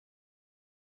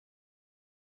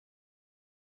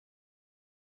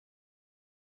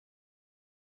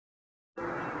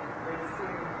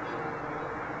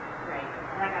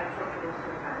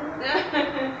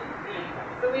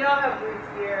have roots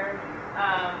here.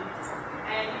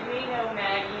 And you may know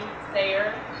Maggie Sayer.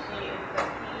 She is the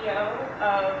CEO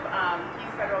of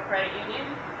Keys Federal Credit Union.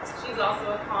 She's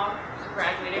also a comp. She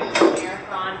graduated from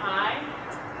Marathon High,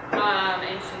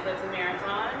 and she lives in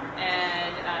Marathon.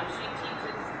 And she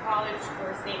teaches college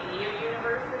for St. Leo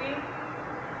University.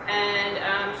 And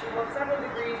she holds several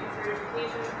degrees and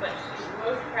certifications, but she's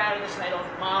most proud of the titles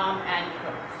Mom and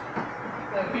Coach.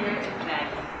 So here is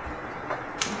Maggie.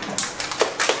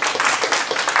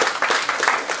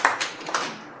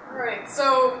 All right,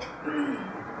 so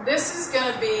this is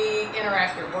going to be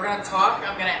interactive. We're going to talk.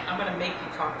 I'm going to make you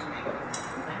talk to me.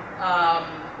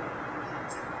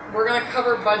 We're going to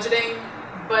cover budgeting,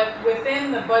 but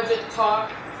within the budget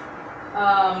talk,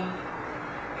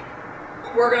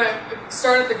 we're going to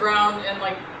start at the ground and,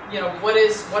 like, you know, what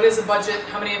is a budget?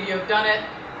 How many of you have done it?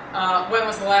 When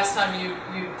was the last time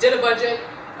you did a budget?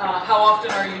 How often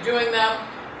are you doing them?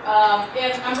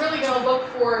 And I'm really going to look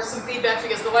for some feedback,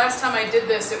 because the last time I did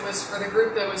this, it was for the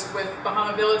group that was with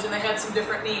Bahama Village, and they had some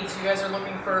different needs. You guys are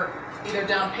looking for either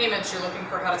down payments, you're looking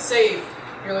for how to save,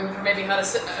 you're looking for maybe how to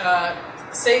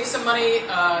save some money,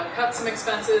 cut some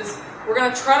expenses. We're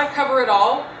going to try to cover it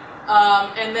all.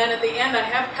 And then at the end, I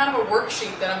have kind of a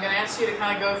worksheet that I'm going to ask you to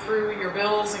kind of go through your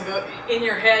bills and go in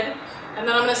your head. And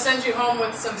then I'm going to send you home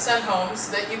with some send homes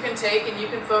that you can take and you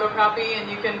can photocopy, and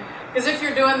you can, because if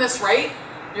you're doing this right,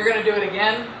 you're going to do it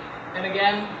again and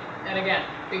again and again,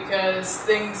 because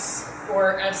things,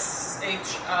 or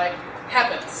SHI,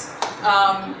 happens.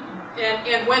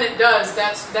 And when it does,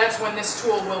 that's when this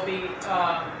tool will be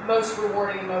most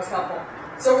rewarding and most helpful.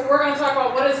 So we're going to talk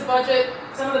about what is a budget,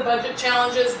 some of the budget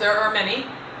challenges. There are many.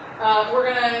 We're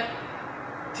going to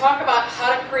talk about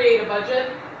how to create a budget,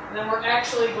 and then we're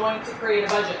actually going to create a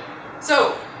budget.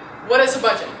 So, what is a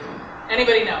budget?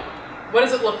 Anybody know? What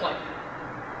does it look like?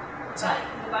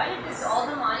 The budget is all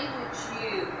the money which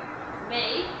you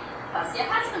make plus your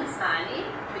husband's money,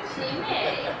 which he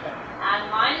made, and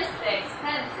minus the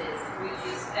expenses which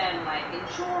you spend, like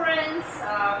insurance,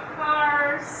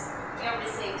 cars,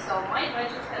 everything. So my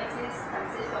budget consists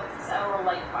of several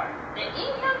like parts: the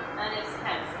income and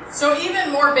expenses. So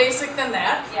even more basic than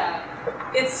that. Yeah.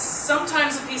 It's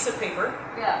sometimes a piece of paper.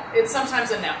 Yeah. It's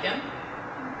sometimes a napkin.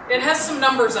 It has some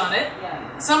numbers on it.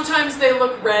 Yeah. Sometimes they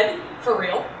look red for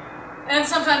real, and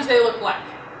sometimes they look black.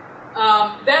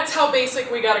 That's how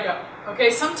basic we gotta go. Okay.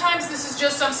 Sometimes this is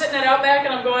just, I'm sitting at Outback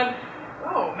and I'm going,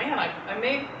 oh man, I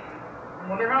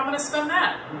wonder how I'm going to spend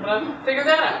that. I'm going to figure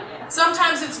that out. Yeah.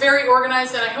 Sometimes it's very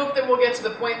organized, and I hope that we'll get to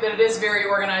the point that it is very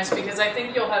organized, because I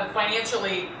think you'll have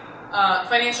financially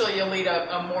you'll lead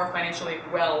a more financially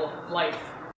well life.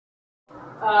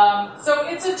 So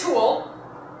it's a tool.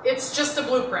 It's just a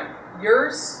blueprint.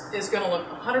 Yours is going to look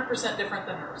 100% different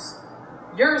than hers.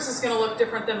 Yours is going to look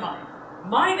different than mine.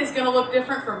 Mine is going to look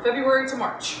different from February to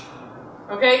March.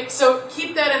 Okay, so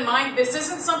keep that in mind. This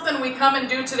isn't something we come and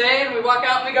do today and we walk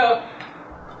out and we go,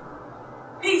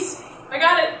 peace, I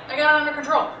got it under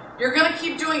control. You're going to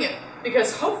keep doing it,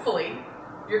 because hopefully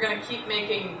you're going to keep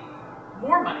making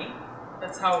more money.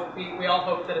 That's how we all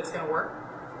hope that it's going to work.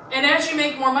 And as you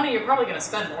make more money, you're probably going to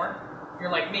spend more.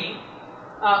 You're like me,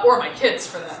 or my kids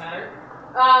for that matter.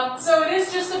 So it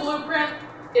is just a blueprint.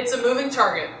 It's a moving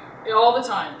target all the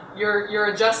time. You're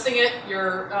adjusting it.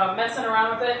 You're messing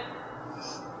around with it.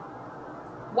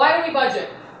 Why do we budget?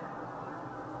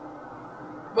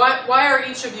 Why are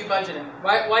each of you budgeting?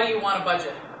 Why do you want to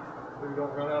budget? So you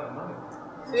don't run out of money.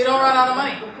 So you don't run out of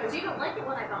money. Because you don't like it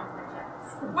when I don't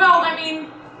budget. Well, I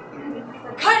mean,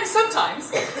 kind of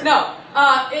sometimes. No.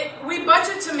 We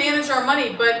budget to manage our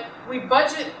money, but we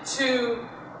budget to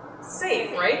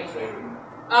save, right?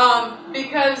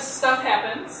 Because stuff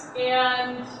happens,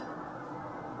 and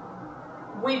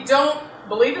we don't,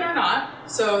 believe it or not,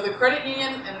 so the credit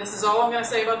union, and this is all I'm going to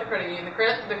say about the credit union, the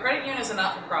credit union is a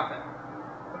not-for-profit.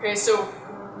 Okay, so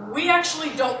we actually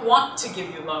don't want to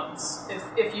give you loans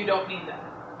if you don't need them.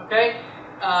 Okay,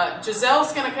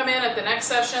 Giselle's going to come in at the next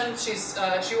session.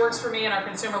 She works for me in our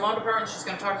consumer loan department. She's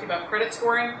going to talk to you about credit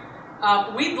scoring.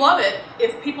 We'd love it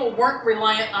if people weren't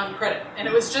reliant on credit, and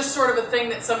it was just sort of a thing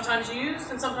that sometimes you used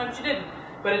and sometimes you didn't,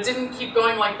 but it didn't keep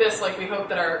going like this, like we hope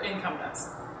that our income does.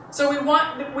 So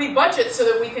we budget so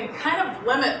that we can kind of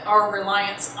limit our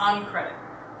reliance on credit.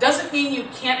 Doesn't mean you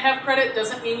can't have credit,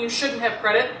 doesn't mean you shouldn't have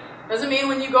credit, doesn't mean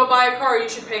when you go buy a car you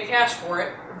should pay cash for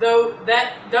it, though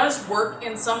that does work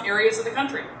in some areas of the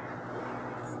country.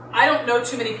 I don't know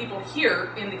too many people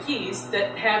here in the Keys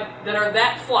that are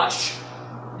that flush,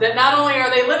 that not only are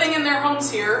they living in their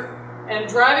homes here and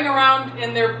driving around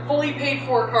in their fully paid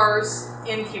for cars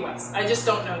in Key West. I just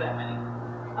don't know that many.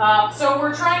 So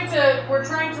we're trying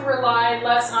to rely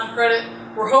less on credit.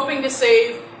 We're hoping to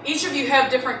save. Each of you have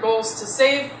different goals to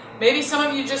save. Maybe some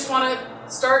of you just want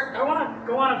to start, I want to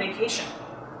go on a vacation.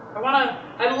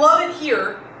 I love it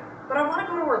here, but I want to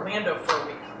go to Orlando for a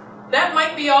week. That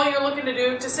might be all you're looking to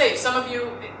do to save. Some of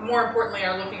you, more importantly,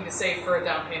 are looking to save for a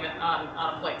down payment on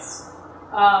a place.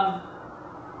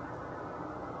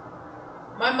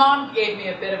 My mom gave me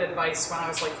a bit of advice when I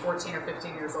was like 14 or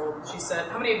 15 years old. She said,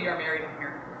 how many of you are married in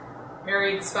here?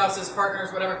 Married, spouses,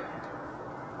 partners, whatever.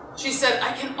 She said,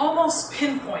 I can almost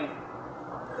pinpoint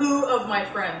who of my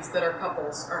friends that are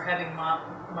couples are having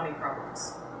money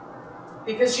problems.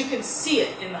 Because you can see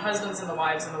it in the husbands and the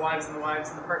wives and the wives and the wives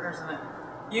and the partners and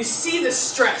you see the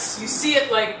stress. You see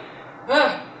it like,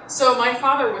 ugh. So my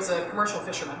father was a commercial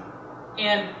fisherman.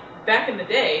 And back in the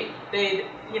day, they'd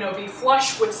be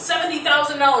flush with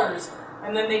 $70,000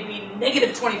 and then they'd be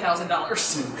negative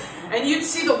 $20,000. And you'd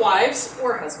see the wives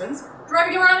or husbands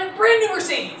driving around in brand new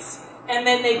Mercedes and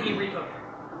then they'd be repoed.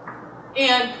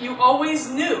 And you always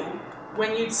knew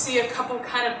when you'd see a couple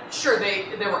kind of, sure,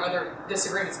 there were other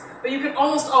disagreements, but you could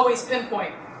almost always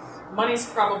pinpoint money's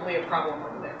probably a problem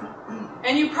over there.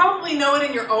 And you probably know it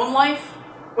in your own life.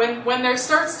 When there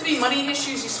starts to be money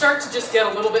issues, you start to just get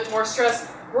a little bit more stress.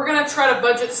 We're going to try to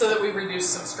budget so that we reduce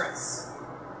some stress.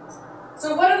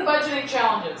 So what are the budgeting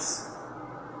challenges?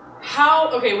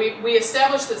 Okay, we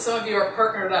established that some of you are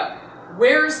partnered up.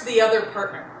 Where's the other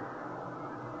partner?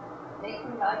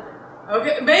 Making budget.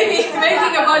 Okay, maybe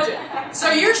making a budget.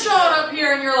 So you're showing up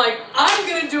here and you're like, I'm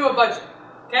going to do a budget,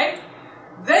 okay?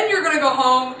 Then you're going to go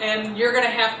home and you're going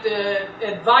to have to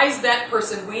advise that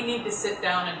person, we need to sit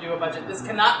down and do a budget. This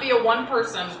cannot be a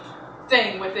one-person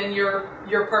thing within your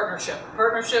partnership.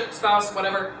 Partnership, spouse,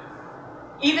 whatever.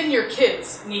 Even your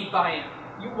kids need buy-in.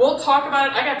 We'll talk about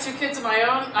it. I got 2 kids of my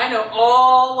own. I know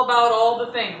all about all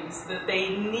the things that they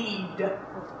need.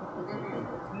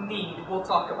 We'll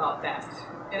talk about that.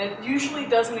 And it usually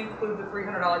doesn't include the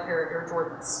 $300 pair of Air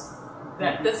Jordans.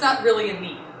 That's not really a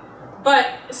need.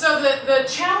 But, so the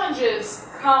challenges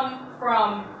come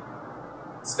from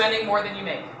spending more than you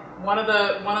make. One of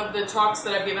the talks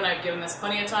that I've given this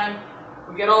plenty of time,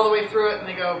 we get all the way through it and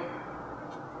they go,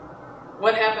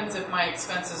 what happens if my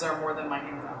expenses are more than my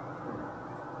income?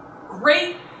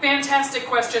 Great, fantastic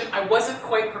question. I wasn't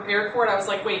quite prepared for it. I was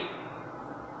like, wait,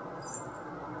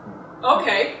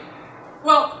 okay.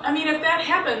 Well, I mean, if that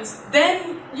happens,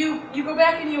 then you go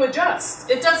back and you adjust.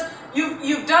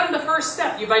 You've done the first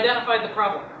step. You've identified the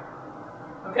problem.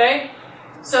 Okay?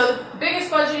 So the biggest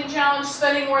budgeting challenge,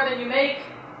 spending more than you make.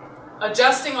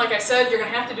 Adjusting, like I said, you're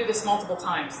going to have to do this multiple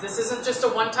times. This isn't just a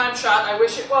one-time shot. I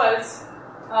wish it was.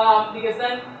 Because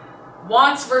then,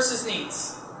 wants versus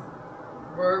needs.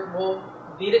 We'll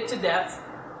beat it to death.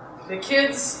 The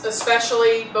kids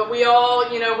especially, but we all,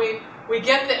 we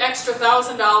get the extra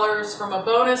 $1,000 from a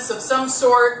bonus of some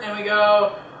sort, and we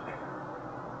go,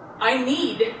 I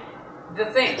need the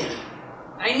thing.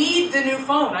 I need the new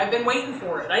phone. I've been waiting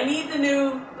for it. I need the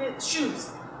new shoes.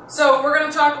 So we're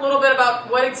going to talk a little bit about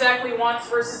what exactly wants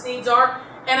versus needs are.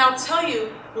 And I'll tell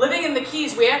you, living in the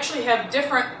Keys, we actually have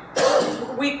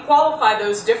we qualify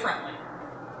those differently.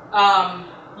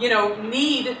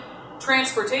 Need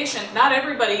transportation. Not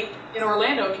everybody in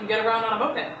Orlando can get around on a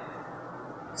moped.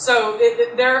 So,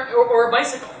 or a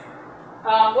bicycle.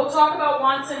 We'll talk about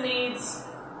wants and needs.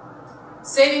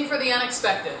 Saving for the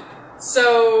unexpected.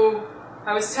 So,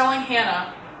 I was telling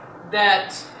Hannah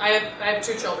that I have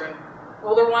 2 children.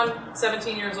 Older one,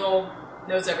 17 years old,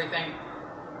 knows everything.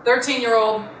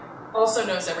 13-year-old also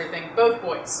knows everything, both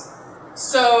boys.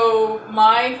 So,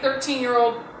 my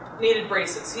 13-year-old needed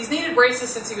braces. He's needed braces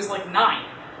since he was like 9.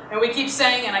 And we keep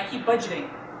saying, and I keep budgeting,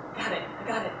 I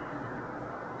got it.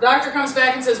 Doctor comes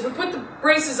back and says, we put the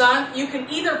braces on, you can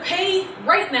either pay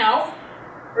right now,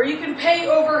 or you can pay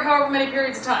over however many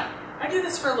periods of time. I do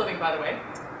this for a living, by the way.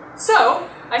 So,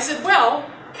 I said, well,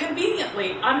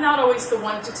 conveniently, I'm not always the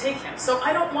one to take him. So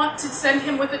I don't want to send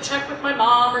him with a check with my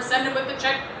mom, or send him with a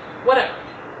check, whatever.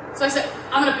 So I said,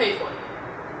 I'm going to pay for it.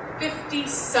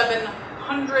 $5,700.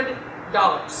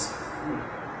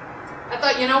 I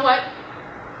thought, you know what?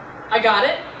 I got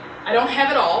it. I don't have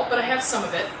it all, but I have some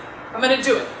of it. I'm going to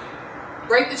do it.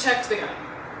 Write the check to the guy.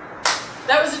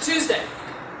 That was a Tuesday.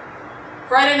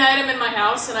 Friday night, I'm in my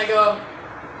house, and I go,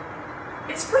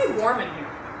 it's pretty warm in here.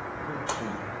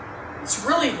 It's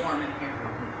really warm in here.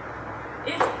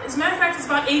 As a matter of fact, it's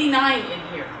about 89 in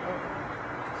here.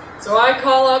 So I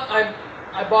call up, I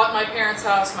bought my parents'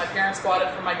 house. My parents bought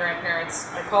it from my grandparents.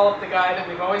 I call up the guy that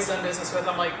we've always done business with.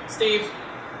 I'm like, Steve,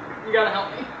 you got to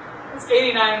help me. It's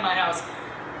 89 in my house.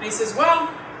 And he says, well,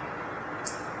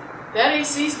 That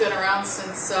AC's been around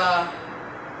since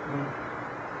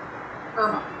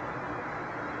Irma.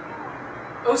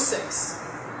 06.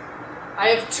 I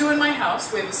have 2 in my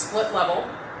house. We have a split level.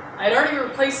 I had already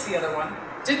replaced the other one.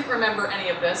 Didn't remember any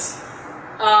of this.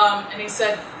 And he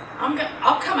said,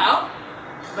 I'll come out,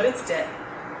 but it's dead.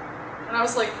 And I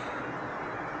was like,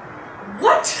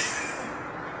 what?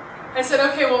 I said,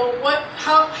 okay, well,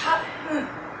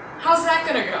 how's that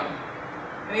gonna go?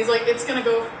 And he's like, it's gonna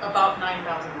go about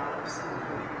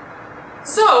 $9,000.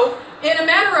 So, in a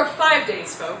matter of 5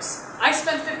 days, folks, I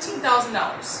spent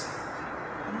 $15,000.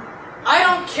 I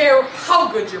don't care how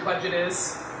good your budget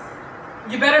is,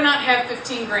 you better not have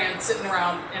 15 grand sitting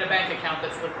around in a bank account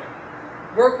that's liquid.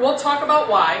 We'll talk about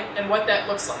why and what that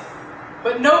looks like.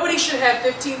 But nobody should have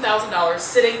 $15,000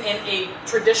 sitting in a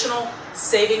traditional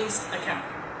savings account.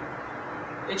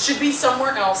 It should be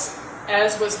somewhere else,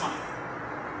 as was mine.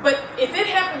 But if it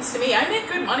happens to me, I make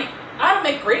good money. I don't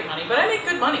make great money, but I make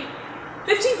good money.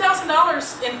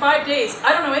 $15,000 in 5 days,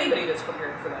 I don't know anybody that's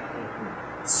prepared for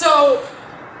that. So,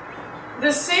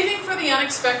 the saving for the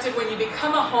unexpected, when you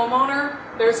become a homeowner,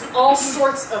 there's all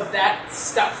sorts of that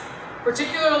stuff.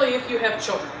 Particularly if you have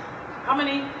children. How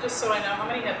many, just so I know, how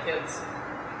many have kids?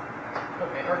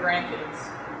 Okay, or grandkids.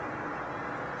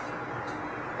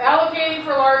 Allocating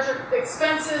for larger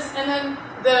expenses, and then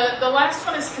the last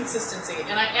one is consistency.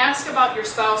 And I ask about your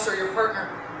spouse or your partner,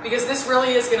 because this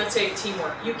really is going to take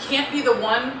teamwork. You can't be the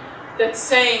one that's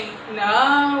saying,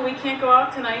 no, we can't go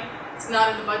out tonight. It's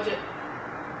not in the budget.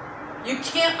 You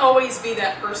can't always be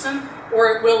that person,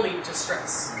 or it will lead to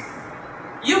stress.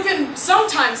 You can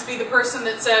sometimes be the person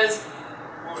that says,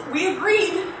 we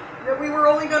agreed that we were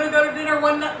only going to go to dinner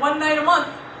one night a month,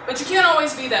 but you can't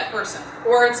always be that person,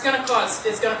 or it's going to cause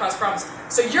problems.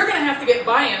 So you're going to have to get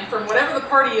buy-in from whatever the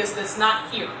party is that's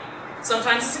not here.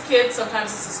 Sometimes it's a kid,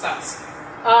 sometimes it's a spouse.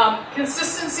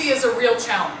 Consistency is a real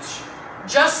challenge.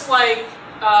 Just like,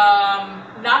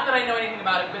 not that I know anything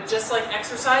about it, but just like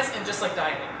exercise and just like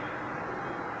dieting.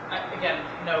 Again,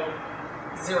 no,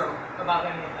 zero about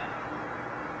any of that.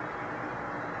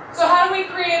 So how do we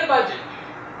create a budget?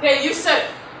 Okay, you said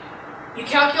it. You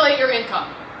calculate your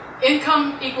income.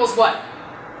 Income equals what?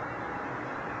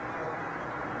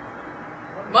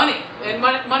 Money. And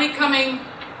money coming,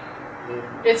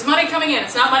 it's money coming in.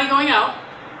 It's not money going out.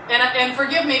 And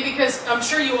forgive me because I'm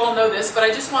sure you all know this, but I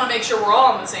just want to make sure we're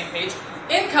all on the same page.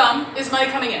 Income is money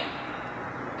coming in.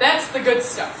 That's the good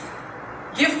stuff.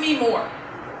 Give me more.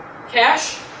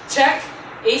 Cash, check,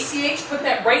 ACH, put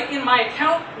that right in my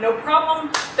account, no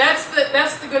problem. That's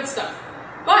the good stuff.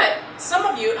 But some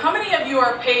of you, how many of you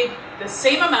are paid the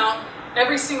same amount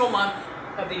every single month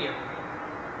of the year?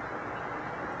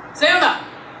 Same amount.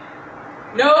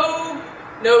 No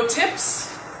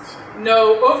tips,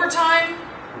 no overtime,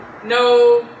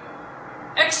 no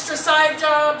extra side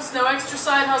jobs, no extra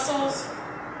side hustles.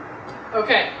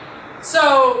 Okay,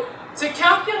 so to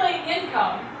calculate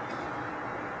income,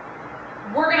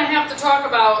 we're going to have to talk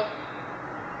about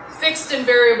fixed and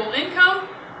variable income,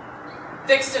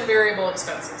 fixed and variable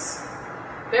expenses.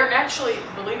 There actually,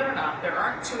 believe it or not, there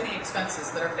aren't too many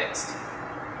expenses that are fixed.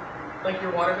 Like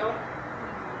your water bill,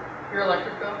 your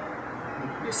electric bill,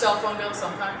 your cell phone bill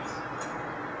sometimes.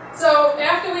 So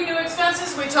after we do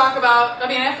expenses,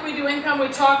 after we do income, we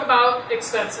talk about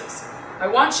expenses. I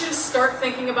want you to start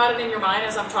thinking about it in your mind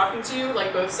as I'm talking to you,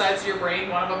 like both sides of your brain.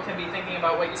 One of them can be thinking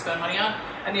about what you spend money on,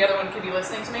 and the other one can be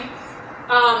listening to me.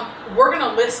 We're going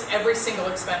to list every single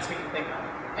expense we can think of.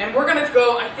 And we're going to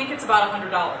go, I think it's about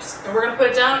 $100. And we're going to put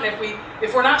it down, and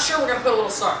if we're not sure, we're going to put a little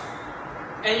star.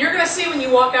 And you're going to see when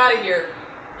you walk out of here,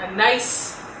 a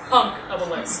nice hunk of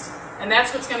a list. And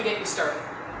that's what's going to get you started.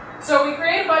 So we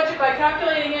create a budget by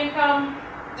calculating income,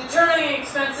 determining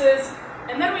expenses,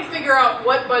 and then we figure out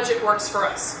what budget works for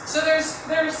us. So there's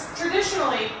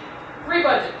traditionally three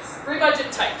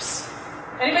budget types.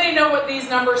 Anybody know what these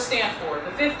numbers stand for?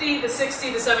 The 50, the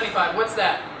 60, the 75. What's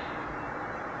that?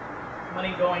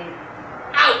 Money going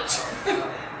out.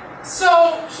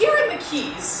 So here are the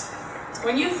keys.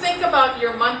 When you think about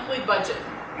your monthly budget,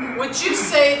 would you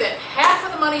say that half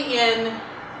of the money in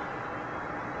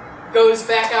goes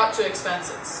back out to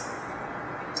expenses?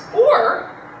 Or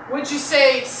would you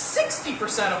say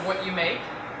 60% of what you make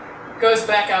goes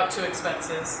back out to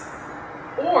expenses?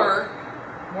 Or,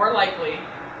 more likely,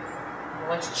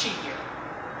 well, let's cheat here,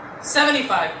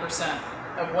 75%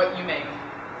 of what you make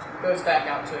goes back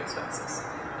out to expenses.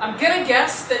 I'm going to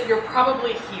guess that you're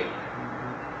probably here.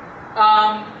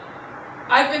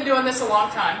 I've been doing this a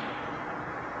long time,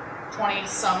 20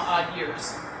 some odd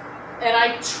years. And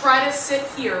I try to sit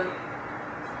here,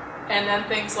 and then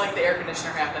things like the air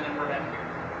conditioner happen and we're back here.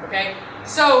 Okay?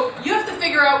 So you have to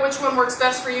figure out which one works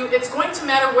best for you. It's going to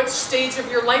matter which stage of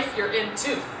your life you're in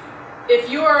too. If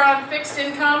you are on fixed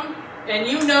income and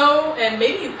you know, and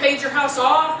maybe you've paid your house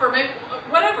off, or maybe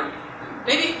whatever.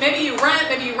 Maybe you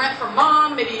rent from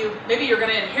mom, maybe you're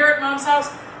going to inherit mom's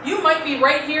house. You might be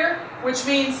right here, which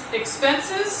means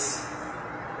expenses,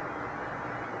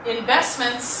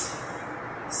 investments,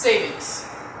 savings.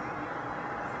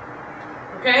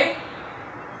 Okay?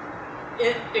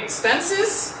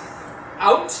 Expenses,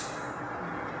 out.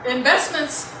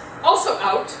 Investments, also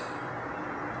out.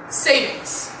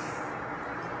 Savings.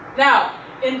 Now,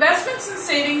 investments and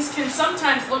savings can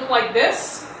sometimes look like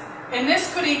this, and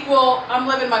this could equal, I'm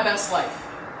living my best life.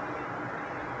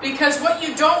 Because what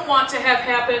you don't want to have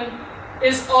happen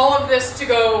is all of this to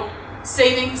go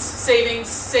savings, savings,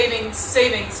 savings,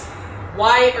 savings.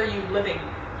 Why are you living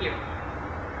here?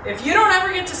 If you don't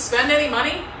ever get to spend any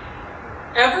money,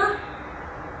 ever,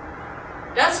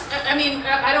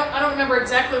 I don't remember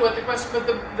exactly what the question, but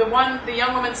the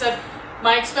young woman said,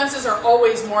 my expenses are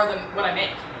always more than what I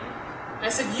make. And I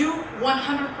said, you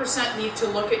 100% need to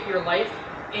look at your life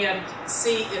and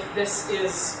see if this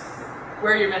is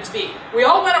where you're meant to be. We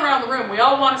all went around the room. We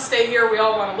all want to stay here. We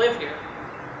all want to live here.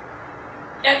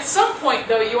 At some point,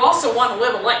 though, you also want to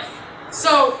live a life.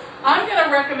 So I'm going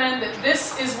to recommend that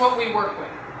this is what we work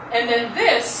with. And then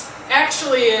this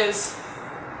actually is,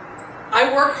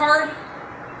 I work hard,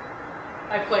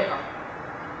 I play hard.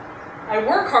 I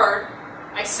work hard,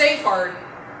 I save hard,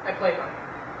 I play hard.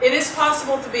 It is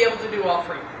possible to be able to do all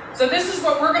three. So this is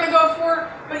what we're going to go for,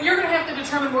 but you're going to have to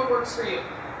determine what works for you.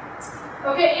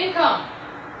 Okay, income.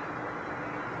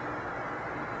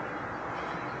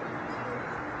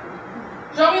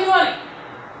 Show me the money.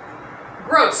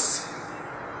 Gross.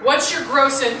 What's your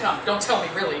gross income? Don't tell me,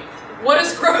 really. What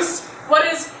is gross? What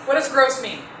does gross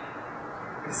mean?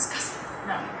 Disgusting.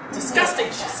 No. Disgusting,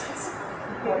 she says.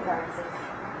 Before taxes.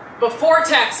 Before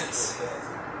taxes.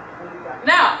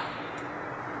 Now,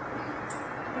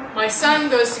 my son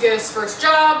goes to get his first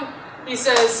job. He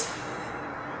says,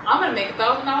 I'm going to make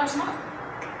 $1,000 a month.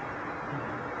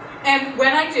 And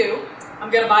when I do, I'm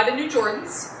going to buy the new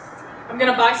Jordans. I'm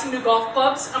going to buy some new golf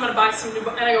clubs. I'm going to buy some new...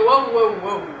 And I go, whoa, whoa,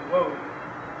 whoa,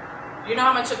 whoa. Do you know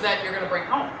how much of that you're going to bring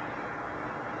home?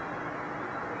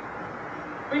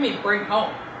 What do you mean, bring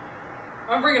home? I'm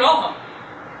going to bring it all home.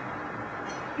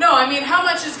 No, I mean, how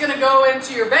much is going to go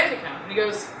into your bank account? And he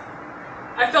goes,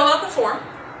 I filled out the form.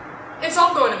 It's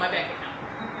all going in my bank account.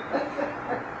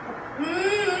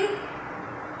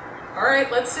 All right,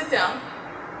 let's sit down.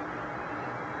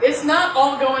 It's not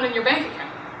all going in your bank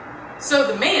account. So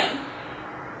the man,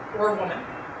 or woman,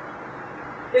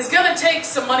 is going to take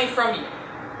some money from you.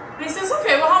 And he says,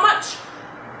 okay, well, how much?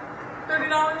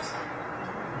 $30?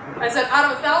 I said,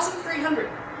 out of $1,300.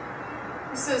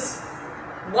 He says,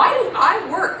 why do I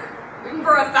work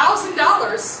for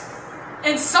 $1,000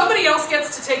 and somebody else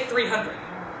gets to take $300?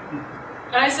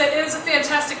 And I said, it is a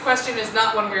fantastic question. It's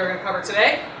not one we are going to cover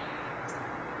today.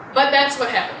 But that's what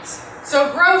happens.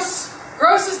 So gross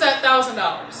is that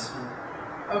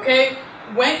 $1,000. Okay?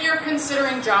 When you're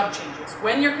considering job changes,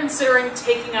 when you're considering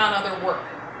taking on other work,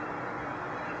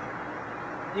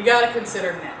 you got to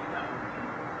consider net.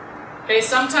 Okay,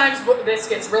 sometimes this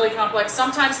gets really complex.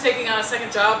 Sometimes taking on a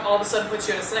second job all of a sudden puts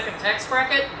you in a second tax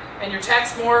bracket and you're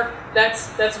taxed more.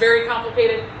 That's very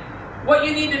complicated. What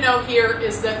you need to know here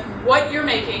is that what you're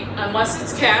making, unless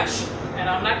it's cash, and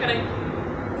I'm not going to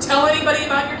tell anybody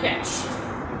about your cash.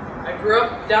 I grew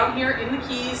up down here in the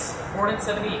Keys, born in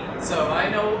 78, so I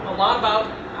know a lot about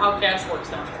how cash works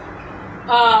down here.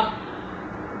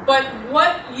 But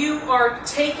what you are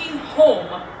taking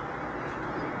home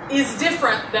is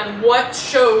different than what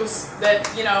shows that,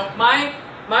 you know, my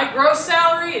gross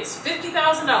salary is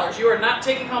 $50,000. You are not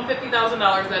taking home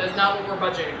 $50,000. That is not what we're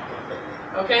budgeting.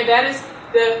 Okay, that is,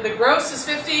 the gross is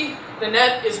 50, the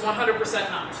net is 100%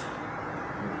 not.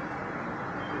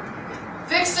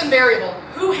 Fixed and variable.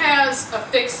 Who has a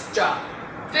fixed job?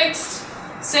 Fixed,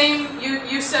 same,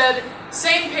 you said,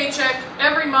 same paycheck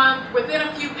every month, within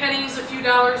a few pennies, a few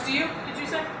dollars. Do you? Did you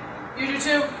say? You do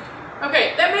too?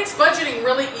 Okay, that makes budgeting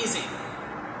really easy.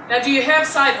 Now, do you have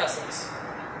side hustles?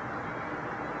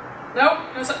 No?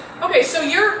 Okay, so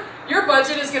your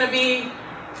budget is going to be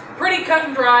pretty cut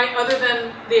and dry other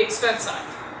than the expense side.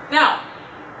 Now,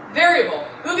 variable.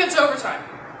 Who gets overtime?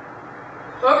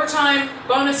 Overtime,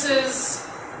 bonuses,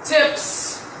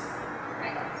 tips.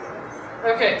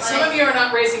 Okay, some of you are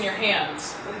not raising your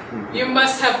hands. You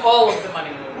must have all of the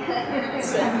money.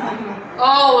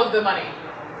 All of the money.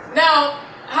 Now,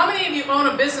 how many of you own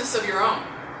a business of your own?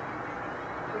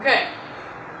 Okay,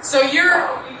 so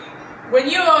when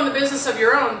you own the business of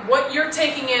your own, what you're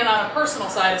taking in on a personal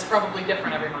side is probably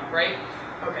different every month, right?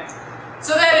 Okay.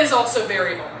 So that is also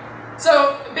variable.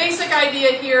 So basic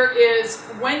idea here is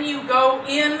when you go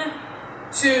in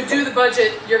to do the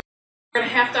budget, you're going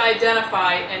to have to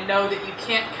identify and know that you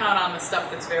can't count on the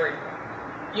stuff that's variable.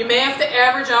 You may have to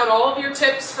average out all of your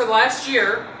tips for the last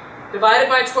year, divide it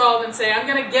by 12, and say, I'm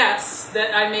going to guess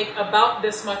that I make about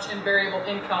this much in variable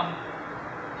income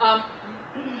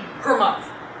per month.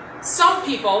 Some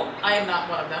people, I am not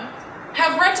one of them,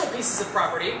 have rental pieces of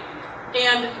property,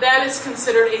 and that is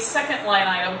considered a second line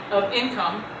item of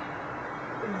income.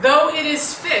 Though it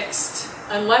is fixed,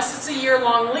 unless it's a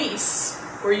year-long lease,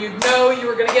 where you know you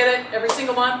were going to get it every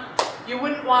single month, you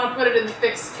wouldn't want to put it in the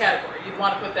fixed category. You'd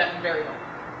want to put that in variable.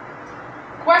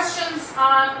 Questions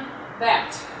on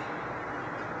that?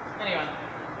 Anyone?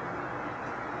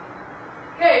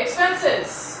 Okay,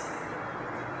 expenses.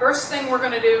 First thing we're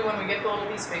going to do when we get the little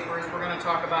piece of paper is we're going to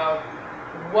talk about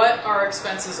what our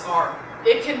expenses are.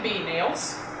 It can be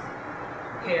nails,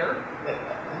 hair.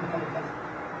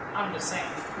 I'm just saying.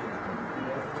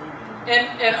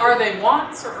 And are they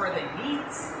wants or are they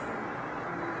needs?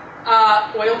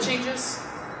 Oil changes,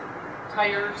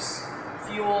 tires,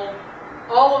 fuel,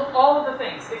 all of the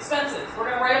things. Expenses. We're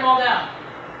going to write them all down.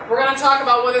 We're going to talk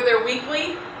about whether they're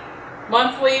weekly,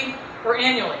 monthly, or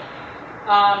annually.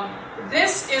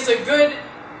 This is a good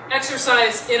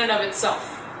exercise in and of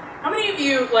itself. How many of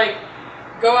you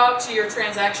go out to your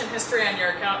transaction history on your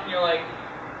account and you're like,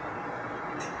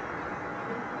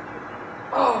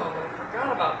 oh, I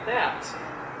forgot about that.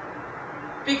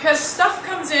 Because stuff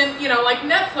comes in, like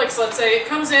Netflix, let's say, it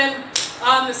comes in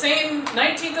on the same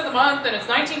 19th of the month and it's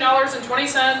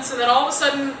 $19.20, and then all of a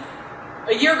sudden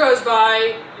a year goes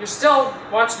by, you're still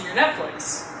watching your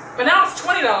Netflix. But now it's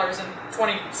 $20.20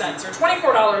 or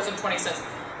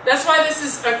 $24.20. That's why this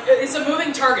is it's a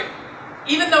moving target.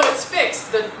 Even though it's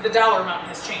fixed, the dollar amount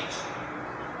has changed.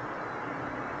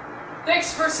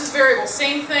 Fixed versus variable,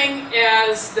 same thing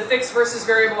as the fixed versus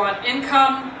variable on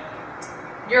income.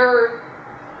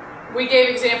 We gave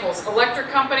examples. Electric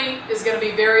company is going to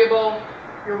be variable.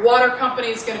 Your water company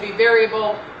is going to be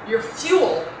variable. Your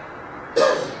fuel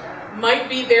might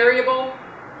be variable.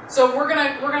 So we're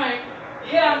gonna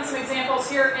hit on some examples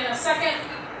here in a second.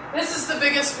 This is the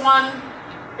biggest one.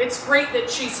 It's great that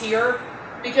she's here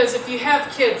because if you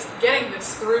have kids, getting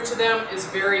this through to them is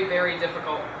very, very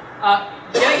difficult.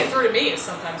 Getting it through to me is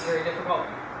sometimes very difficult.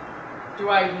 Do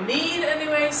I need a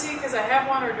new AC because I have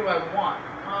one, or do I want?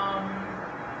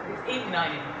 It's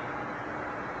 $8.90.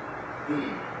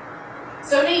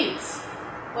 So needs.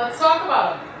 Let's talk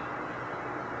about them.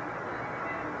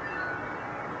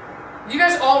 Do you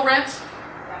guys all rent?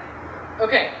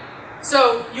 Okay.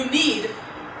 So you need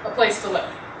a place to live.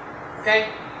 Okay?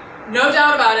 No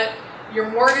doubt about it. Your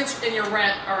mortgage and your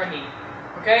rent are a need.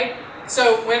 Okay?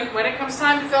 So when it comes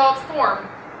time to fill out the form,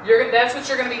 that's what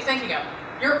you're going to be thinking of.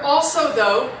 You're also,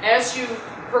 though, as you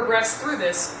progress through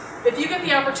this, if you get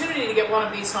the opportunity to get one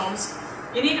of these homes,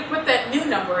 you need to put that new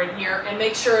number in here and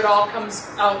make sure it all comes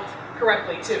out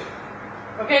correctly, too.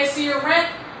 Okay, so your rent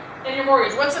and your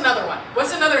mortgage. What's another one?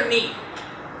 What's another need?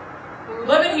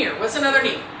 Living here. What's another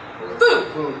need? Food.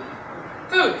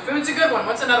 Food. Food's a good one.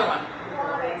 What's another one?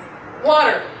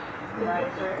 Water.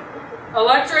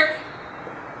 Electric.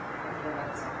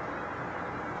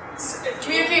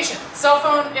 Communication. Cell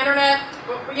phone, internet,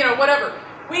 whatever.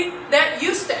 That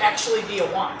used to actually be a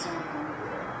want.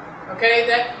 Okay,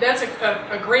 that's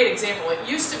a great example. It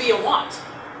used to be a want.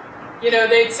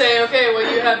 They'd say, okay, well,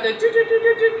 you have the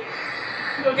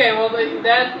okay, well,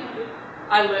 that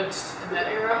I lived in that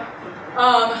era.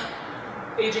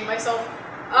 Aging myself.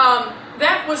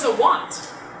 That was a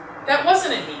want. That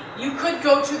wasn't a need. You could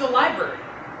go to the library.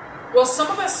 Well, some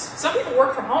people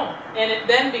work from home, and it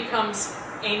then becomes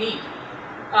a need.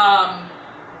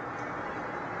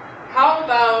 How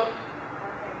about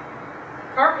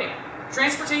car payment,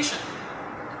 transportation?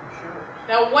 Sure.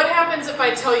 Now, what happens if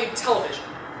I tell you television?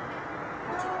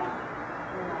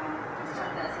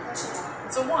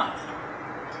 It's a want.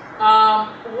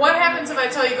 What happens if I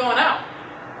tell you going out?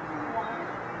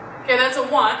 Okay, that's a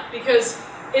want because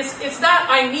it's not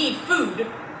I need food,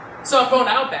 so I'm going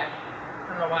to Outback. I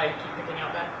don't know why I keep picking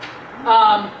Outback.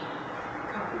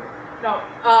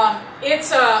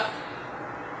 It's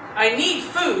I need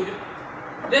food.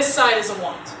 This side is a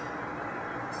want.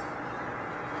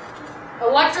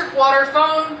 Electric, water,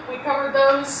 phone, we covered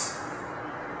those.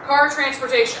 Car,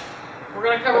 transportation. We're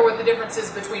going to cover what the difference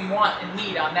is between want and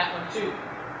need on that one too.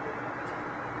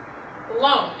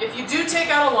 Loan. If you do take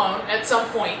out a loan at some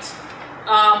point,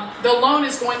 the loan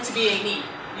is going to be a need.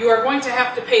 you are going to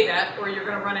have to pay that or you're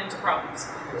going to run into problems.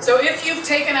 So if you've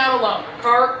taken out a loan,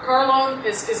 car loan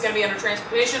is going to be under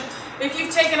transportation. If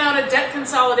you've taken out a debt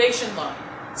consolidation loan,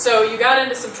 so you got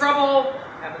into some trouble,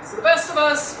 happens to the best of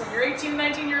us when you're 18,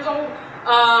 19 years old,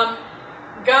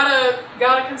 got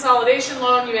a consolidation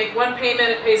loan, you make one payment,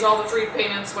 it pays all the 3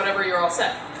 payments, whatever, you're all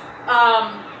set.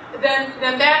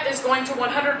 Then that is going to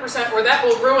 100%, or that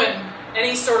will ruin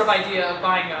any sort of idea of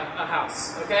buying a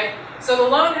house, okay? So the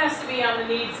loan has to be on the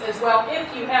needs as well,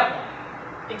 if you have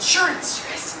one. Insurance, you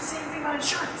guys didn't say anything about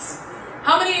insurance.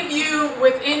 How many of you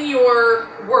within your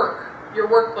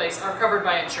workplace are covered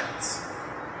by insurance?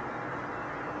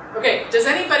 Okay, does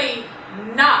anybody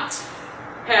not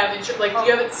have insurance? Like, do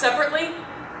you have it separately?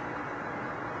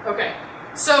 Okay,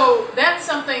 so that's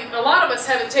something, a lot of us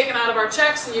have it taken out of our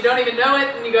checks and you don't even know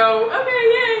it and you go, okay,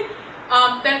 yay.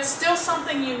 That's still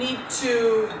something you need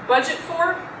to budget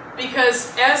for,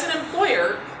 because as an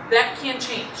employer, that can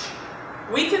change.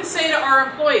 We can say to our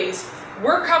employees,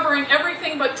 we're covering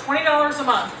everything but $20 a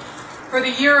month for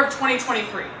the year of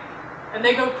 2023. And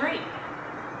they go, great.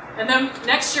 And then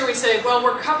next year we say, well,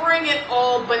 we're covering it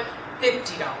all but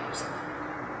 $50 a month.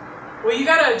 Well, you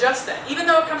got to adjust that. Even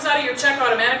though it comes out of your check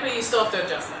automatically, you still have to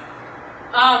adjust that.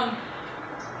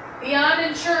 Beyond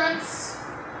insurance,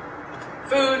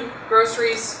 food,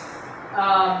 groceries,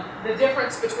 the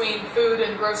difference between food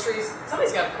and groceries.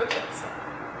 Somebody's got to cook that stuff.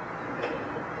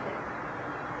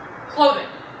 Clothing.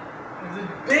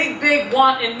 The big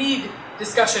want and need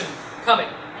discussion coming.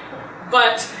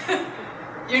 But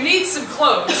you need some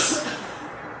clothes,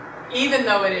 even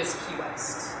though it is Key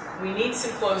West. We need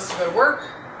some clothes to go to work.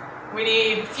 We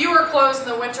need fewer clothes in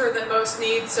the winter than most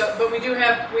need, but we do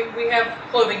have we have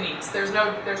clothing needs. There's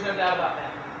no doubt about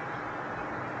that.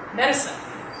 Medicine.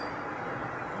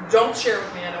 Don't share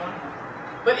with me, I don't want to know.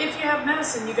 But if you have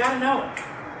medicine, you got to know it.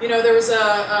 You know, there was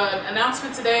an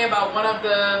announcement today about one of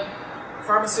the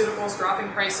pharmaceuticals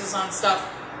dropping prices on stuff.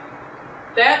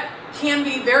 That can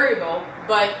be variable,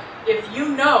 but if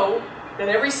you know that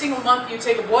every single month you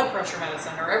take a blood pressure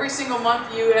medicine or every single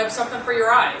month you have something for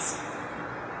your eyes,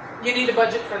 you need to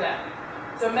budget for that.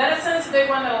 So medicine is a big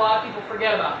one that a lot of people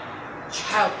forget about.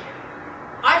 Childcare.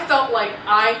 I felt like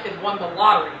I had won the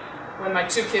lottery when my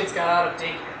 2 kids got out of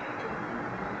daycare.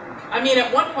 I mean,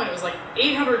 at one point it was like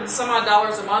 $800 and some odd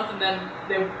a month, and then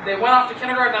they went off to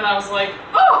kindergarten, and I was like,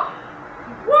 oh,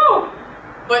 whoa!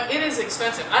 But it is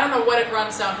expensive. I don't know what it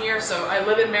runs down here, so I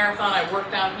live in Marathon, I work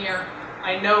down here.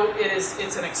 I know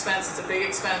it's an expense, it's a big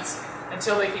expense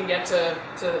until they can get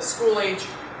to school age.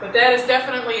 But that is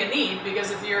definitely a need, because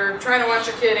if you're trying to watch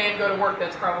your kid and go to work,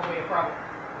 that's probably a problem.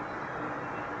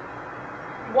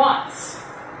 Wants.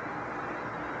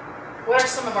 What are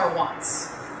some of our wants?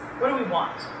 What do we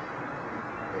want?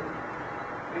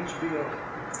 HBO.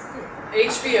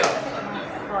 HBO.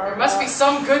 There must be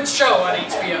some good show on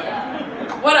HBO.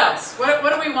 What else? What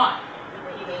do we want?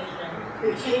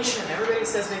 Vacation. Everybody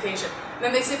says vacation. And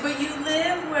then they say, but you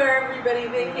live where everybody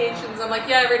vacations. I'm like,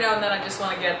 yeah, every now and then I just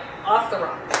want to get off the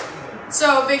rock.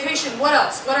 So vacation, what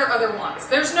else? What are other wants?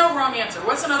 There's no wrong answer.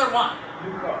 What's another want?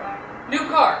 New car. New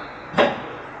car.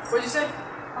 What'd you say?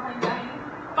 Fine dining.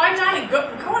 Fine dining.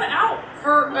 Going out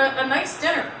for a nice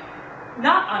dinner.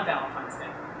 Not on Valentine's Day.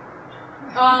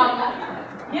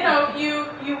 You know,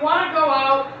 you want to go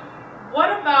out. What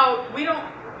about,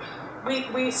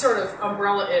 we sort of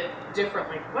umbrella it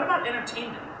differently. What about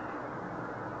entertainment?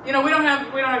 You know, we don't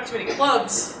have too many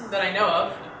clubs that I know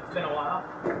of. It's been a while.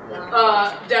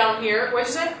 Down here. What'd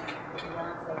you say?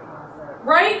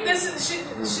 Right?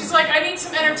 She's like, I need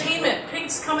some entertainment.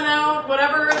 Pink's coming out,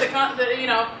 whatever. You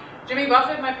know, Jimmy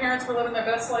Buffett. My parents were living their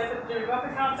best life at the Jimmy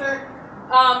Buffett concert.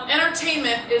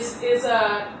 Entertainment is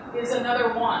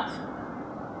another want.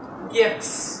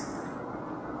 Gifts.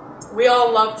 We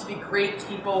all love to be great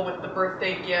people with the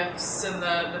birthday gifts and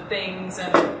the things,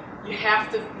 and you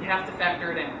have to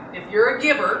factor it in. If you're a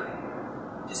giver,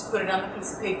 just put it on the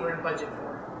piece of paper and budget for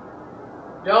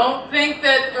it. Don't think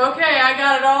that, okay, I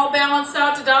got it all balanced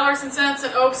out to dollars and cents,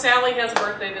 and oh, Sally has a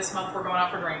birthday this month, we're going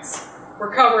out for drinks.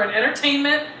 We're covering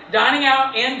entertainment, dining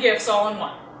out, and gifts all in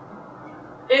one.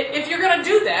 If you're going to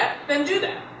do that, then do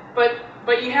that.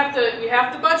 But you have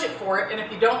to budget for it, and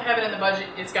if you don't have it in the budget,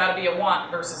 it's got to be a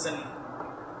want versus a need.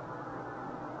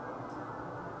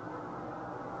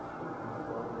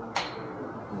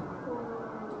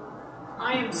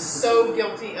 I am so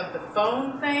guilty of the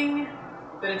phone thing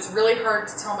that it's really hard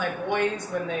to tell my boys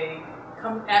when they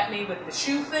come at me with the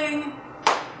shoe thing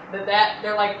that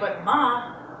they're like, but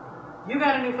Ma, you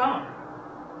got a new phone.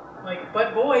 I'm like,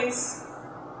 but boys,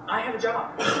 I have a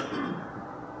job.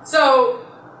 So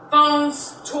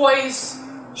phones, toys,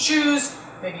 shoes,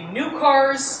 maybe new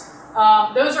cars.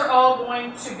 Those are all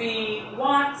going to be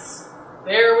wants.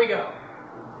 There we go.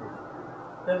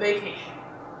 The vacation.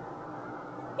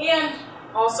 And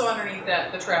also underneath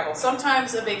that, the travel.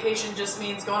 Sometimes a vacation just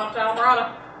means going up to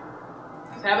Alvarado,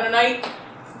 having a night,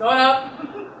 going up,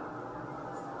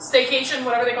 staycation,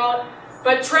 whatever they call it.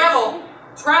 But travel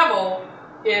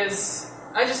is,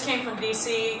 I just came from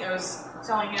DC. I was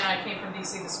telling you I came from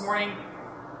DC this morning,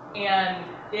 and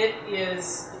it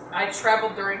is, I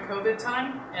traveled during COVID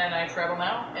time, and I travel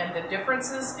now, and the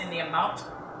differences in the amount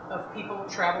of people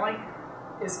traveling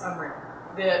is unreal.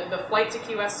 The flight to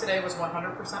Key West today was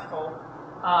 100% full.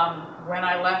 When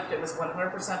I left, it was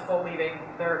 100% full leaving.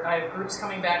 I have groups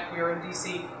coming back. We are in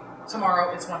DC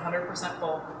tomorrow. It's 100%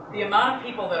 full. The amount of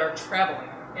people that are traveling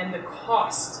and the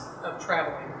cost of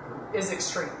traveling is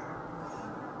extreme.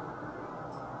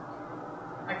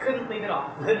 I couldn't leave it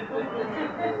off.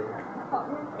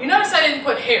 You notice I didn't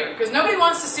put hair, because nobody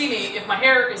wants to see me if my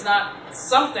hair is not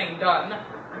something done,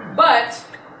 but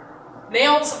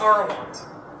nails are a want.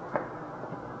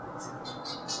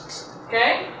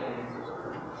 Okay?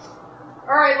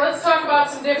 Alright, let's talk about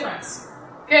some difference.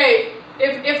 Okay,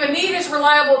 if a need is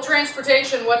reliable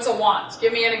transportation, what's a want?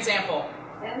 Give me an example.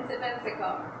 Fancy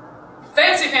car.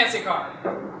 Fancy car.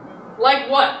 Like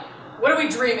what? What are we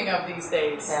dreaming of these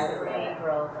days? Range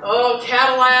Rover. Oh,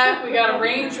 Cadillac, we got a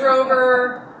Range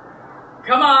Rover.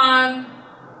 Come on.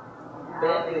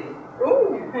 Bentley.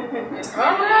 Ooh.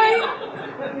 Alright.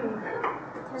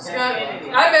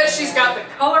 I bet she's got the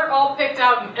color all picked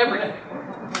out and everything.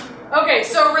 Okay,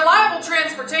 so reliable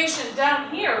transportation down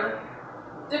here,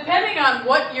 depending on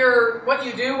what you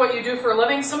do for a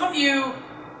living. Some of you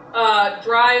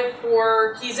drive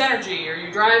for Keys Energy, or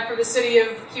you drive for the city of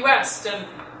Key West, and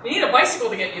you need a bicycle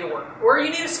to get you to work, or you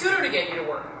need a scooter to get you to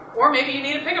work, or maybe you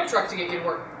need a pickup truck to get you to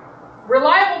work.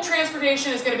 Reliable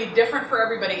transportation is going to be different for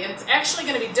everybody, and it's actually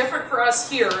going to be different for us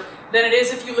here than it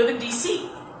is if you live in DC,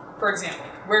 for example,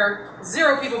 where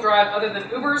 0 people drive other than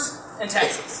Ubers and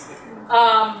taxis.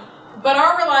 But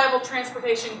our reliable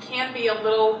transportation can be a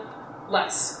little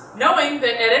less, knowing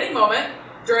that at any moment,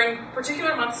 during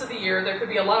particular months of the year, there could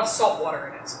be a lot of salt water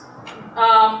in it.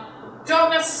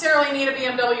 Don't necessarily need a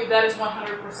BMW, that is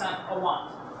 100% a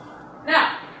want.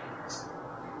 Now,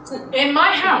 in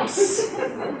my house,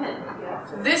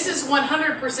 this is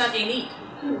 100% a need.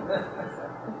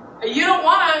 We don't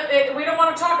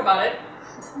want to talk about it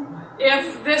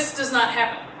if this does not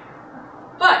happen.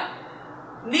 But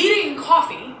needing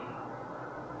coffee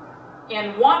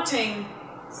and wanting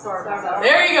Starbucks.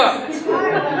 There you go.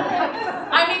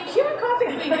 I mean, Cuban coffee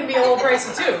can be a little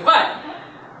pricey too, but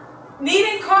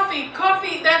needing coffee,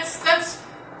 that's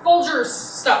Folgers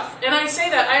stuff. And I say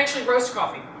that, I actually roast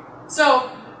coffee. So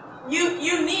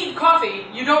you need coffee,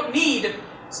 you don't need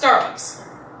Starbucks.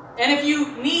 And if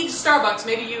you need Starbucks,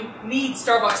 maybe you need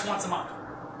Starbucks once a month.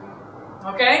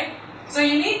 Okay? So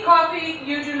you need coffee,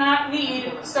 you do not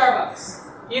need Starbucks.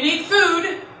 You need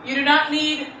food, you do not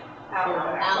need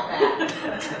Outback.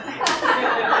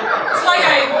 It's like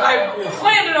I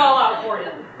planned it all out for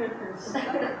you.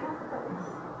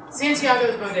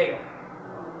 Santiago's Bodega.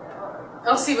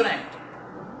 El Ciboney.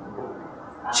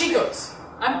 Chico's.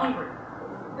 I'm hungry.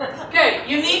 Okay,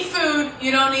 you need food,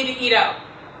 you don't need to eat out.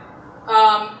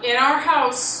 In our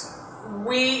house,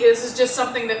 this is just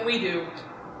something that we do.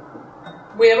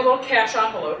 We have a little cash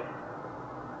envelope,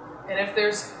 and if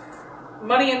there's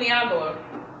money in the envelope,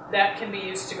 that can be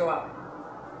used to go out,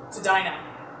 to dine out.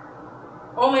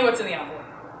 Only what's in the envelope.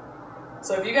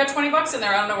 So if you got 20 bucks in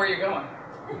there, I don't know where you're going.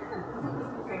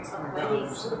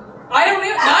 I don't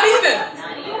even, not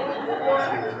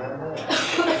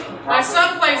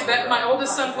even. My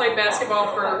oldest son played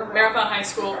basketball for Marathon High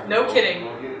School. No kidding.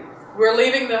 We're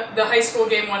leaving the high school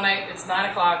game one night. It's 9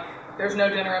 o'clock. There's no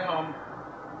dinner at home.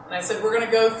 And I said, we're going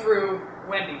to go through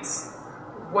Wendy's.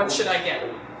 What should I get?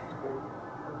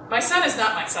 My son is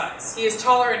not my size. He is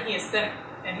taller and he is thinner.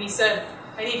 And he said,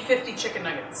 I need 50 chicken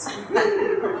nuggets. I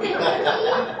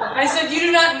said, you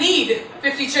do not need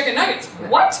 50 chicken nuggets.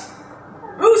 What?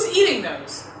 Who's eating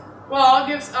those? Well, I'll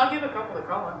give a couple to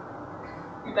Colin.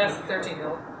 That's the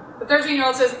 13-year-old. The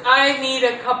 13-year-old says, I need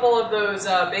a couple of those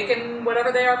bacon,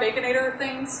 whatever they are, Baconator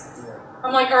things.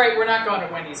 I'm like, all right, we're not going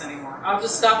to Wendy's anymore. I'll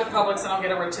just stop at Publix and I'll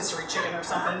get a rotisserie chicken or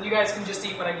something. You guys can just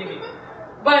eat what I give you.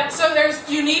 But, so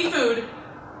you need food.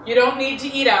 You don't need to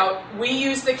eat out. We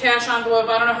use the cash envelope.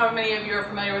 I don't know how many of you are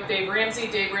familiar with Dave Ramsey.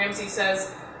 Dave Ramsey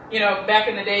says, back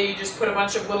in the day, you just put a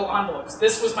bunch of little envelopes.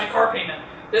 This was my car payment.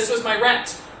 This was my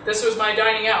rent. This was my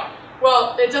dining out.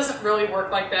 Well, it doesn't really work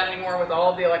like that anymore with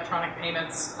all of the electronic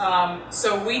payments.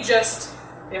 So we just,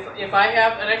 if I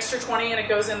have an extra 20 and it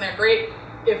goes in there, great.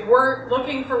 if we're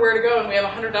looking for where to go and we have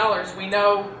 $100, we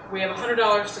know we have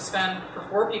 $100 to spend for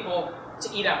 4 people to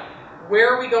eat out.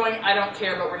 Where are we going? I don't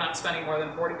care, but we're not spending more than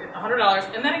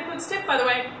 $100, and that includes tip, by the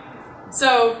way.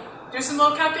 So do some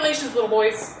little calculations, little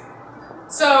boys.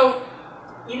 So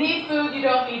you need food, you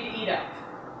don't need to eat out.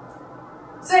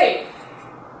 Save.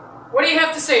 What do you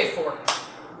have to save for?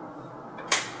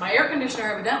 My air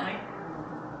conditioner, evidently.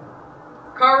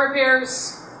 Car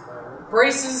repairs,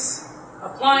 braces,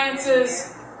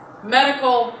 appliances,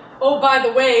 medical. Oh, by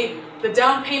the way, the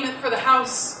down payment for the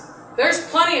house. There's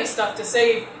plenty of stuff to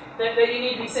save that you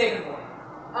need to be saving for.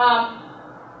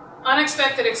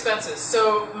 Unexpected expenses.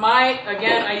 So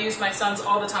again, I use my sons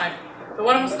all the time. The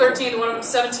one of them's 13, the one of them's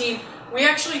 17. We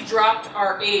actually dropped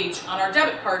our age on our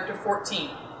debit card to 14.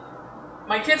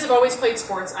 My kids have always played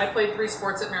sports. I played 3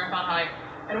 sports at Marathon High.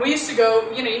 And we used to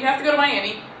go, you have to go to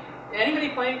Miami. Anybody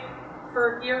play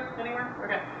for a year anywhere?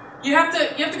 Okay. You have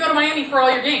to go to Miami for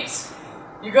all your games.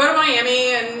 You go to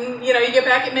Miami and, you get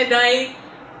back at midnight.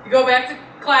 You go back to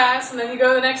class, and then you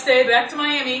go the next day back to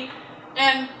Miami.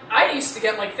 And I used to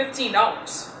get like $15.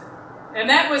 And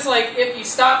that was like if you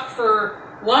stopped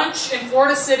for lunch in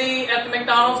Florida City at the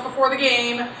McDonald's before the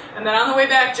game, and then on the way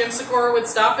back, Jim Sikora would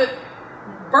stop at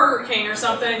Burger King or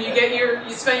something, and you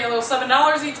spend your little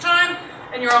 $7 each time,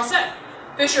 and you're all set.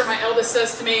 Fisher, my eldest,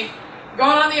 says to me,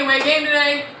 going on the away game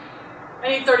today, I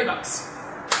need $30.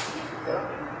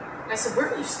 I said,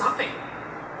 where are you stopping?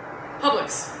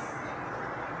 Publix.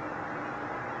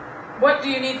 What do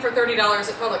you need for $30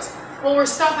 at Publix? Well, we're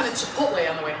stopping at Chipotle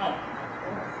on the way home.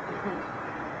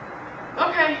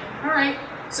 Okay, all right.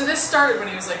 So this started when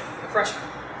he was like a freshman.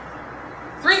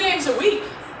 3 games a week.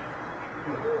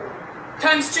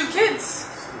 Times 2 kids.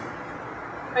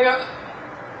 I go,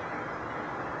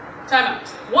 time out.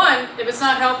 1, if it's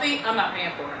not healthy, I'm not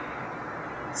paying for it.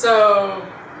 So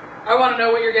I want to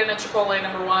know what you're getting at Chipotle,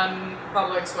 number 1,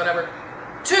 Publix, whatever.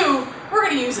 2, we're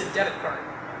going to use a debit card.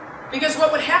 Because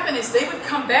what would happen is they would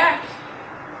come back.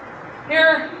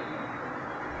 Here,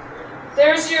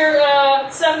 there's your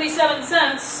 77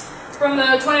 cents from the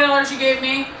 $20 you gave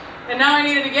me, and now I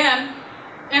need it again.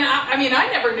 And I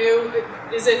never knew,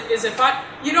 is it fine?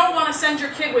 You don't want to send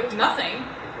your kid with nothing.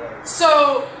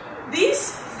 So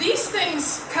these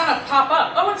things kind of pop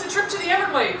up. Oh, it's a trip to the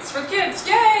Everglades for the kids.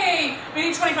 Yay! We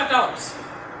need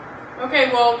 $25. Okay,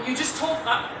 well, you just told,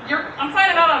 I'm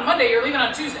finding out on Monday, you're leaving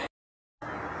on Tuesday.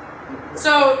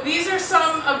 So these are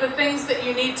some of the things that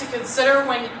you need to consider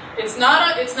when it's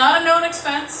not a known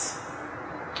expense,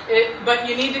 but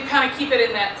you need to kind of keep it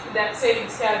in that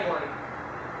savings category.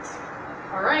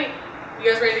 All right, you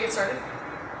guys ready to get started?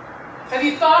 Have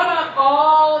you thought about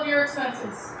all of your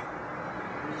expenses?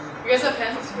 You guys have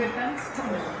pens? You have pens?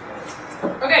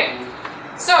 Okay,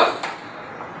 so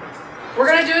we're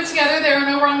going to do it together. There are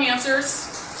no wrong answers.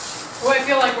 Oh, I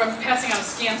feel like I'm passing out a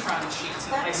Scantron sheet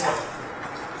in high school.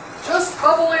 Just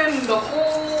bubble in the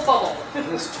whole bubble.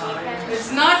 This time.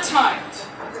 It's not timed.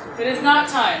 It is not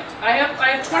timed. I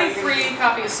have 23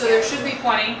 copies, so there should be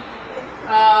plenty.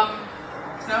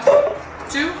 No?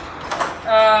 2?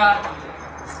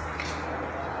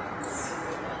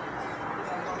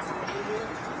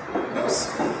 Oops.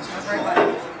 That's very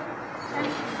funny.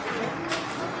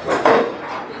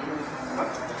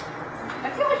 I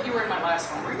feel like you were in my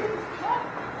last one, were you?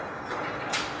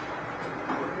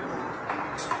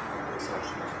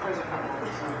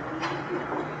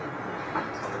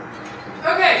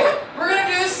 Okay, we're gonna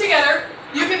do this together.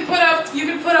 You can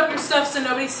put up your stuff so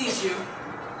nobody sees you.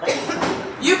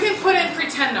 You can put in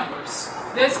pretend numbers.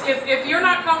 If you're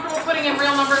not comfortable putting in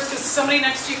real numbers because somebody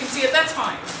next to you can see it, that's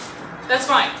fine. That's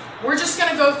fine. We're just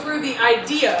gonna go through the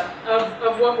idea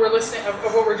of what we're listening of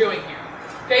what we're doing here.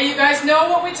 Okay, you guys know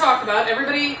what we talked about.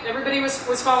 Everybody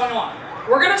was following along.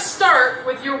 We're gonna start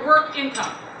with your work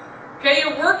income. Okay,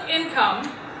 your work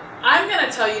income. I'm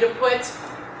gonna tell you to put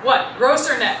what? Gross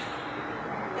or net?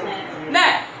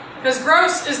 Net, because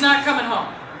gross is not coming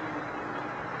home.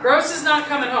 Gross is not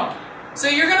coming home. So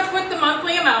you're going to put the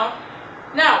monthly amount.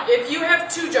 Now, if you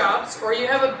have 2 jobs, or you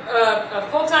have a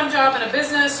full-time job and a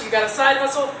business, you got a side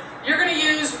hustle, you're going to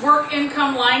use work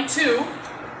income line 2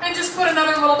 and just put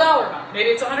another little dollar amount. Maybe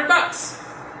it's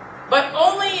 $100. But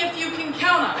only if you can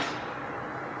count on it.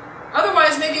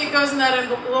 Otherwise, maybe it goes in that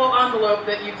little envelope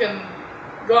that you can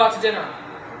go out to dinner on.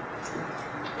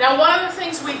 Now, one of the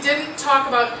things we didn't talk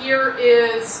about here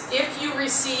is if you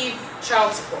receive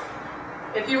child support.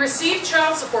 If you receive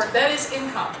child support, that is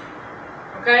income.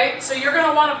 Okay? So you're going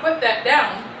to want to put that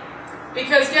down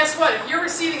because guess what? If you're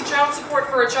receiving child support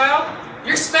for a child,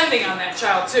 you're spending on that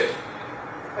child too.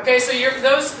 Okay? So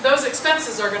those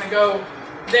expenses are going to go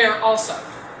there also.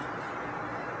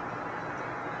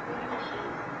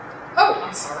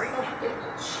 I'm sorry.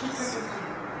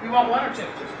 You want one or two?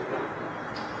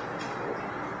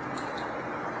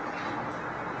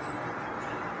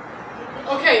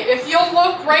 Okay, if you'll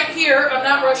look right here, I'm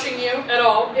not rushing you at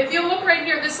all. If you look right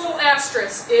here, this little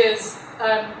asterisk is,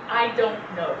 I don't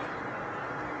know.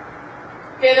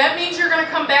 Okay, that means you're going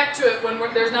to come back to it when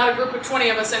there's not a group of 20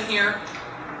 of us in here.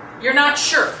 You're not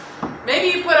sure.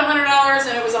 Maybe you put $100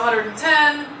 and it was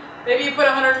 $110. Maybe you put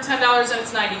 $110 and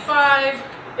it's $95.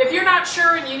 If you're not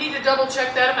sure and you need to double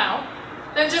check that amount,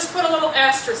 then just put a little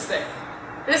asterisk there.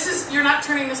 This is, you're not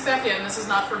turning this back in. This is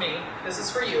not for me. This is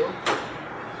for you.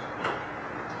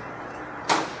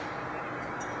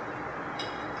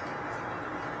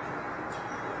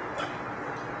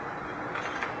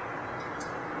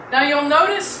 Now you'll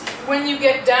notice when you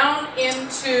get down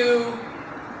into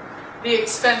the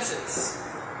expenses.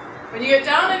 When you get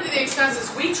down into the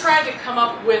expenses, we tried to come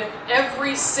up with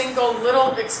every single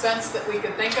little expense that we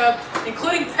could think of,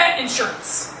 including pet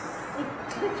insurance.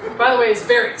 By the way, it's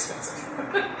very expensive.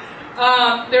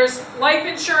 There's life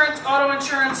insurance, auto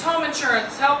insurance, home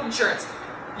insurance, health insurance.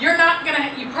 You're not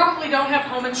gonna, you probably don't have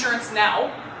home insurance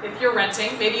now if you're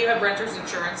renting. Maybe you have renter's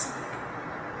insurance.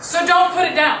 So don't put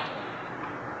it down.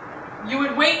 You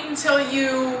would wait until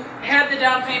you had the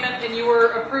down payment and you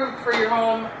were approved for your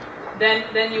home,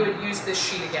 then you would use this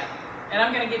sheet again. And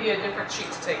I'm going to give you a different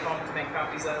sheet to take home to make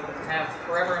copies of and have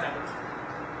forever and ever.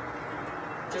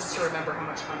 Just to remember how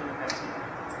much fun you had.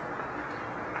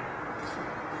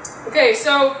 Okay,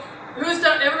 so who's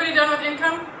done? Everybody done with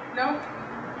income? No?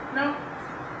 No?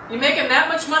 You're making that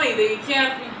much money that you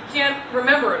can't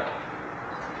remember it all.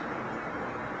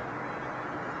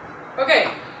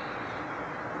 Okay.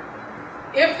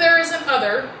 If there is an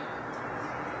other,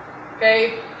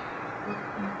 okay,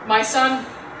 my son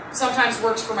sometimes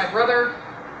works for my brother.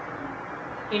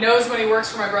 He knows when he works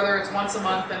for my brother it's once a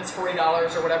month and it's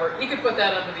 $40 or whatever. He could put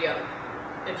that under the other,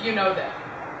 if you know that.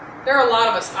 There are a lot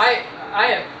of us. I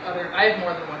have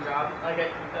more than one job.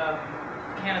 Like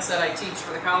Hannah said, I teach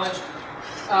for the college.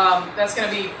 That's going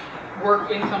to be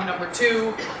work income number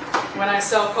 2. When I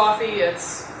sell coffee,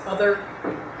 it's other.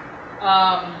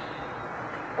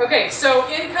 Okay, so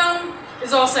income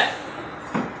is all set.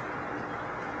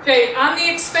 Okay, on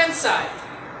the expense side,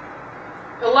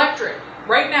 electric,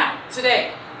 right now,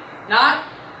 today. Not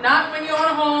when you own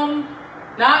a home,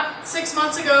 not 6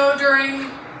 months ago during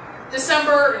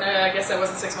December, no, I guess that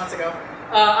wasn't 6 months ago,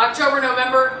 October,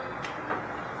 November.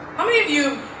 How many of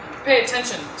you pay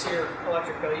attention to your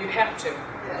electric bill? You have to.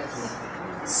 Yes.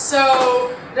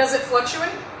 So, does it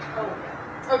fluctuate?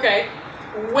 Oh. Okay.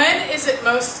 When is it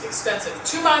most expensive?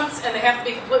 2 months, and they have to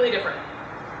be completely different.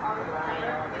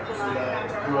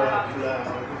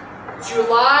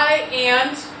 July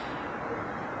and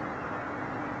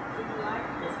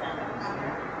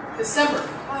December.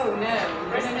 Oh no.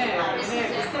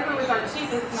 December was our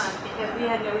cheapest month because we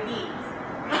had no heat.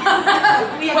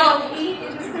 We had no heat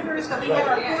in December, so we had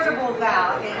our portables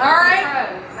out. All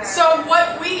right. So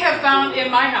what we have found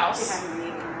in my house,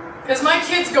 because my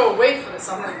kids go away for the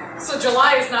summer, so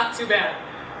July is not too bad.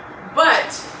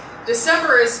 But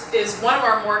December is one of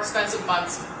our more expensive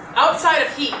months. Outside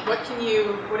of heat, what are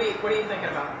you thinking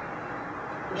about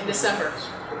in December?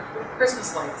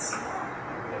 Christmas lights.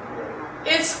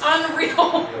 It's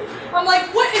unreal. I'm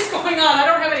like, what is going on? I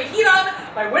don't have any heat on.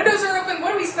 My windows are open.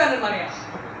 What are we spending money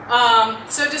on?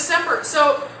 So December.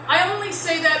 So I only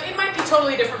say that it might be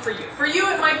totally different for you. For you,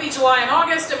 it might be July and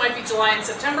August. It might be July and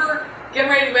September.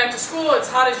 Getting ready to go back to school. It's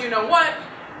hot as you know what.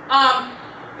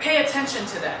 Pay attention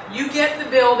to that. You get the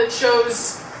bill that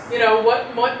shows,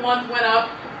 what month went up.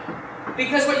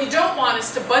 Because what you don't want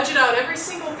is to budget out every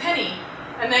single penny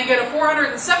and then get a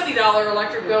 $470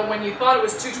 electric bill when you thought it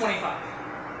was $225.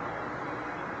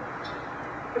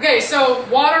 Okay, so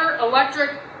water,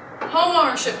 electric,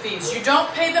 homeownership fees. You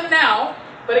don't pay them now,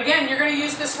 but again, you're going to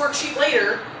use this worksheet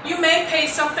later. You may pay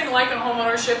something like a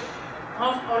homeownership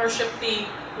fee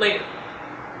later.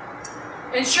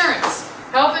 Insurance,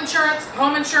 health insurance,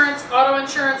 home insurance, auto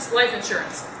insurance, life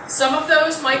insurance. Some of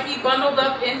those might be bundled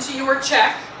up into your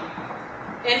check.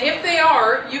 And if they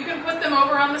are, you can put them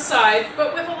over on the side,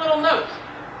 but with a little note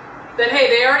that, hey,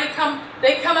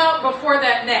 they come out before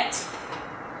that net.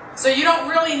 So you don't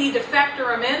really need to factor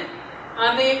them in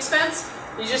on the expense.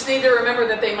 You just need to remember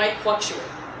that they might fluctuate.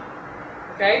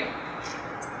 Okay?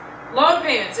 Loan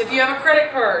payments, if you have a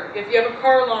credit card, if you have a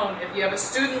car loan, if you have a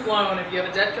student loan, if you have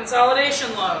a debt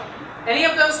consolidation loan, any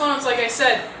of those loans, like I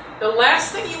said, the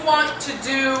last thing you want to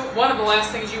do, one of the last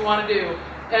things you want to do,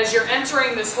 as you're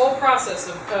entering this whole process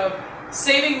of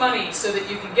saving money so that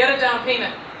you can get a down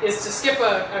payment, is to skip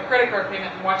a credit card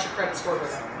payment and watch your credit score go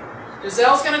down.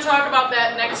 Giselle's going to talk about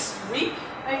that next week,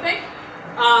 I think,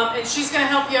 and she's going to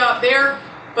help you out there.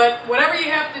 But whatever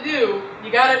you have to do,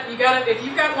 you gotta. If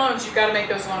you've got loans, you've got to make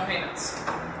those loan payments.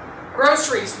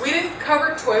 Groceries. We didn't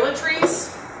cover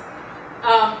toiletries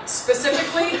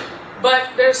specifically,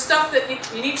 but there's stuff that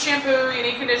you need shampoo, you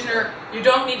need conditioner. You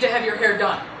don't need to have your hair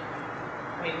done.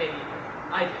 I mean, maybe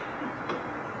I do.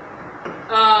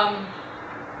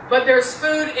 But there's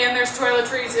food and there's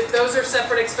toiletries. If those are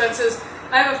separate expenses,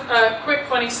 I have a quick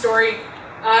funny story.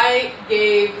 I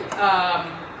gave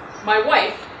my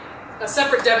wife a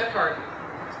separate debit card,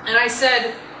 and I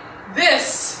said,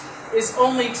 "This is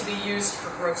only to be used for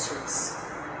groceries.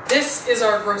 This is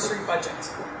our grocery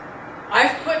budget."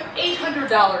 I've put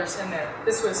 $800 in there.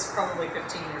 This was probably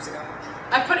 15 years ago.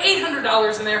 I put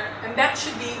 $800 in there, and that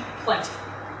should be plenty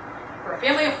for a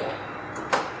family of 4.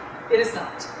 It is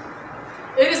not.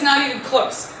 It is not even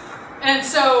close. And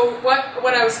so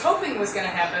what I was hoping was going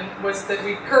to happen was that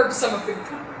we curbed some of the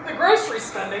grocery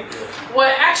spending.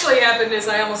 What actually happened is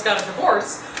I almost got a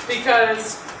divorce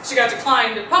because she got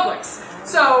declined at Publix.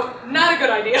 So not a good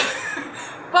idea.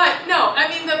 But no, I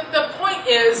mean the point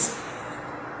is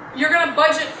you're going to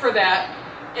budget for that,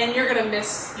 and you're going to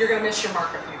miss your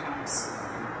mark a few times.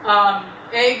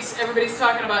 Eggs. Everybody's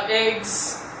talking about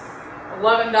eggs.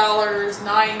 $11,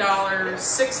 $9,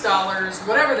 $6,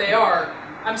 whatever they are.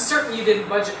 I'm certain you didn't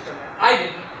budget for that. I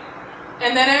didn't.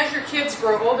 And then as your kids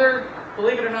grow older,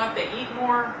 believe it or not, they eat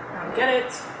more. I don't get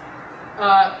it.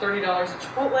 $30 at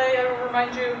Chipotle, I will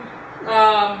remind you.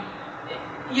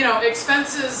 You know,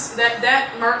 expenses,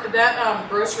 that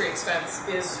grocery expense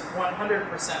is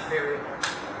 100% variable.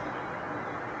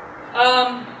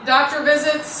 Doctor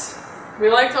visits, we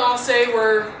like to all say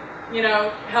we're, you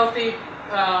know, healthy,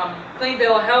 clean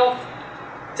bill of health.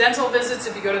 Dental visits,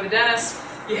 if you go to the dentist,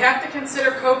 you have to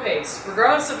consider co-pays,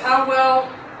 regardless of how well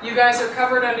you guys are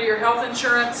covered under your health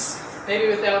insurance, maybe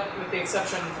with the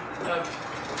exception of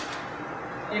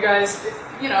you guys,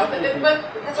 you know,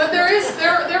 but there's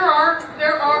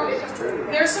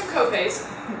some co-pays,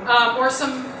 or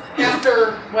some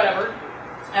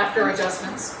after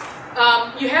adjustments.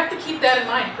 You have to keep that in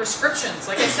mind. Prescriptions,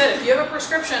 like I said, if you have a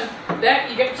prescription, that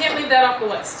you can't leave that off the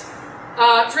list.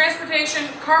 Transportation,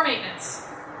 car maintenance,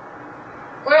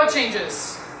 oil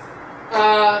changes,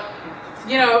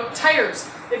 you know, tires.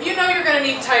 If you know you're going to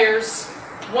need tires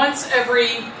once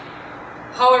every,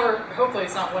 hopefully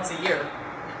it's not once a year,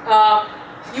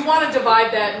 you want to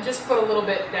divide that and just put a little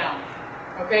bit down.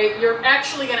 Okay, you're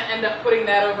actually going to end up putting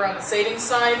that over on the savings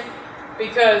side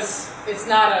because it's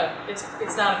not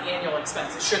an annual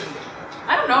expense. It shouldn't be.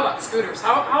 I don't know about scooters.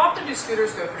 How often do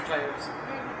scooters go through tires?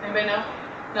 Anybody know?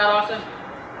 Not often.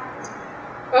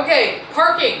 Okay,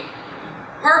 parking.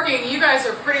 Parking. You guys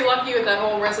are pretty lucky with that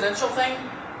whole residential thing.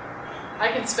 I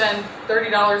can spend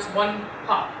 $30 one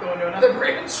pop going to another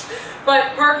branch.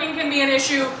 But parking can be an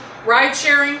issue. Ride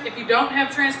sharing, if you don't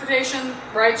have transportation,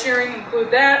 ride sharing,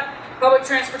 include that. Public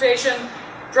transportation.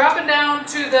 Dropping down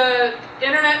to the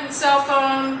internet and cell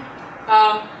phone.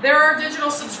 There are digital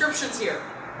subscriptions here.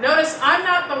 Notice I'm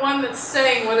not the one that's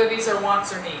saying whether these are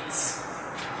wants or needs.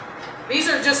 These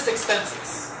are just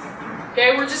expenses.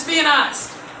 Okay, we're just being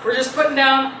honest. We're just putting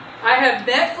down, I have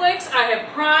Netflix, I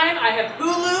have Prime, I have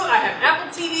Hulu, I have Apple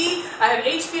TV, I have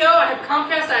HBO, I have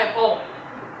Comcast, I have all of it.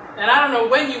 And I don't know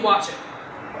when you watch it.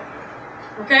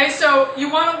 Okay, so you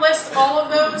want to list all of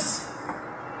those.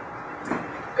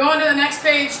 Go on to the next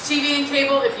page, TV and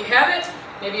cable if you have it.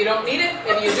 Maybe you don't need it,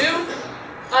 maybe you do.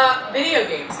 Video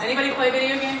games. Anybody play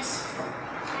video games?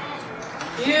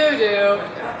 You do.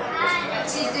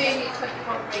 She's doing it for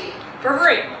free. For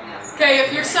free. Okay,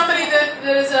 if you're somebody that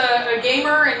is a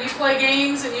gamer and you play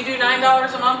games and you do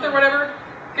 $9 a month or whatever,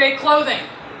 okay, clothing.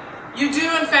 You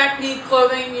do in fact need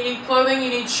clothing. You need clothing, you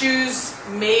need shoes,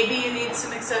 maybe you need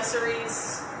some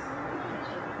accessories.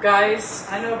 Guys,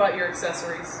 I know about your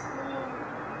accessories.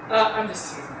 I'm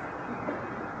just teasing.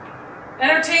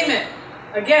 Entertainment.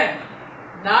 Again,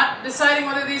 not deciding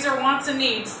whether these are wants and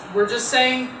needs. We're just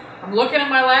saying, I'm looking at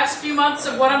my last few months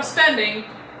of what I'm spending,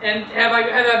 and have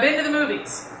I been to the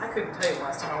movies? I couldn't tell you the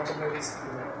last time I went to the movies.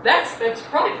 That's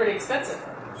probably pretty expensive.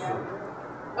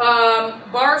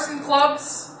 Bars and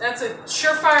clubs, that's a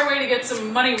surefire way to get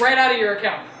some money right out of your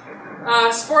account.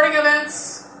 Sporting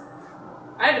events,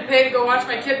 I had to pay to go watch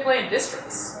my kid play in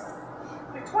districts.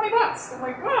 Like $20. I'm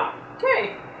like, wow,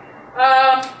 okay.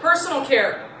 Personal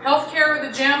care, health care,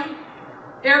 the gym,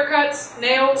 haircuts,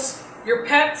 nails, your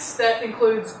pets, that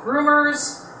includes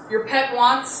groomers, your pet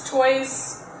wants,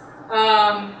 toys,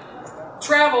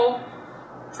 travel,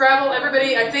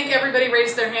 everybody, I think everybody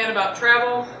raised their hand about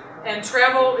travel, and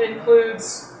travel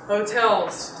includes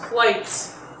hotels,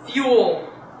 flights, fuel,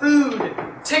 food,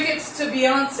 tickets to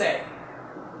Beyonce.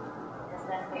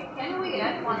 Can we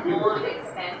add one more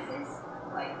expenses,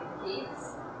 like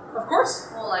kids? Of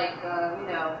course. Or like, you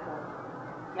know,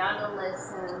 for piano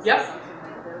lessons Yep. or something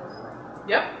like those?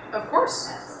 Yep, of course.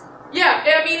 Yes. Yeah,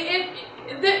 I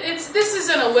mean, this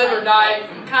isn't a live or die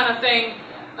kind of thing.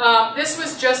 This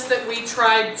was just that we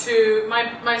tried to,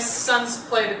 my sons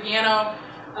play the piano.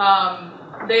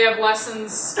 They have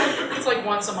lessons, it's like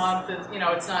once a month. You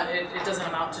know, it's not, it doesn't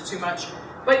amount to too much.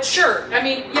 But sure, I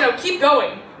mean, you know, keep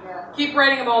going. Yeah. Keep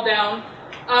writing them all down.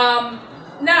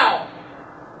 Now,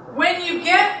 when you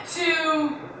get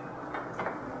to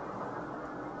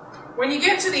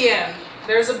the end,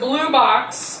 there's a blue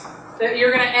box that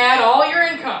you're going to add all your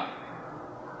income.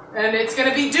 And it's going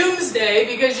to be doomsday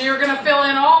because you're going to fill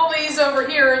in all these over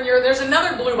here, and there's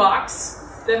another blue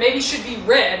box that maybe should be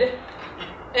red,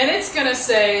 and it's going to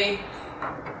say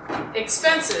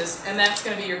expenses, and that's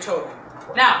going to be your total.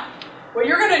 Now, what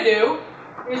you're going to do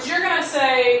is you're going to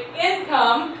say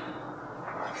income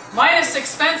minus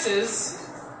expenses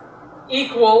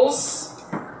equals,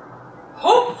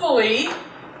 hopefully,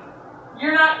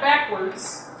 you're not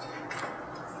backwards.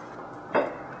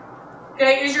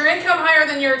 Okay, is your income higher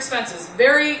than your expenses?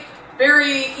 Very,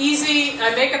 very easy.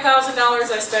 I make $1,000,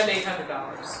 I spend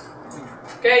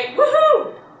 $800. Okay,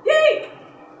 woohoo! Yay!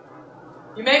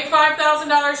 You make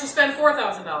 $5,000, you spend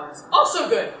 $4,000. Also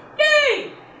good.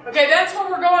 Yay! Okay, that's what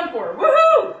we're going for.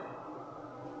 Woohoo!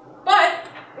 But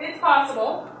it's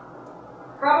possible,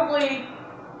 probably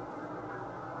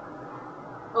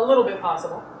a little bit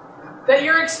possible, that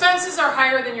your expenses are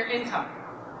higher than your income.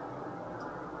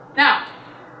 Now,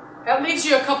 that leaves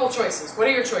you a couple choices. What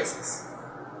are your choices?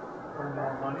 Earn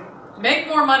more money. Make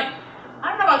more money. I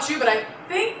don't know about you, but I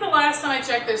think the last time I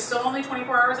checked, there's still only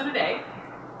 24 hours in a day.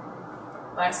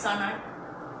 Last time I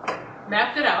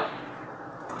mapped it out.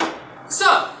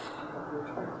 So,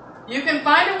 you can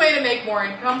find a way to make more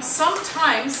income.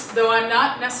 Sometimes, though I'm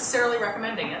not necessarily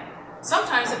recommending it,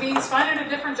 sometimes it means finding a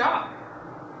different job.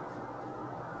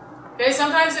 Okay,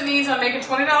 sometimes it means I'm making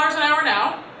 $20 an hour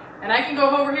now, and I can go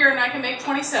over here and I can make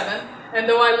 27. And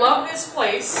though I love this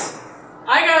place,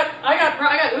 I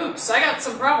got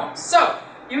some problems. So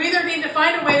you either need to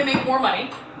find a way to make more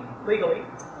money legally,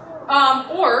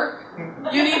 or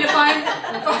you need to find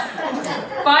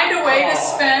a way to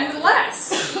spend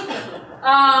less.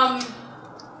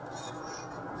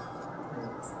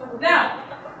 Now,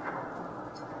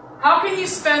 how can you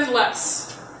spend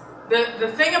less?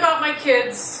 The thing about my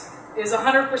kids is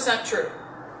 100% true.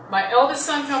 My eldest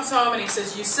son comes home and he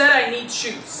says, "You said I need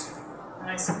shoes."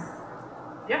 And I said,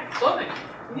 "Yeah, clothing.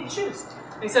 You need shoes."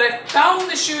 And he said, "I found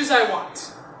the shoes I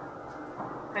want."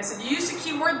 I said, "You used a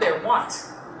key word there, want."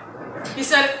 He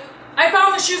said, "I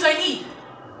found the shoes I need."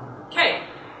 Okay,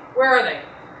 where are they?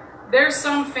 There's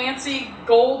some fancy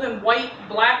gold and white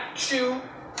black shoe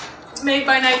made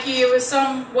by Nike. It was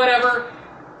some whatever.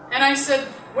 And I said,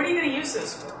 "What are you going to use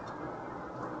this for?"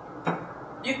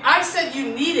 I said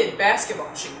you needed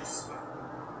basketball shoes.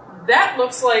 That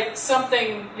looks like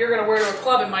something you're going to wear to a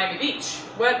club in Miami Beach.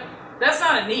 What? That's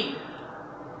not a need.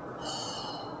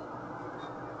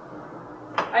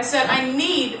 I said, I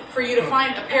need for you to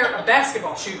find a pair of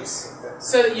basketball shoes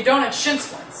so that you don't have shin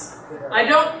splints.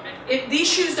 These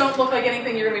shoes don't look like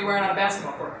anything you're going to be wearing on a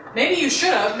basketball court. Maybe you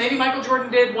should have. Maybe Michael Jordan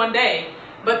did one day.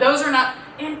 But those are not,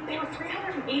 and they were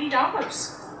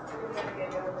 $380.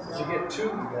 Did you get two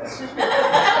bags? You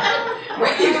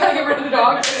gotta get rid of the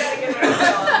dog.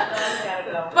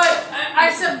 But I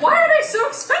said, why are they so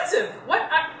expensive?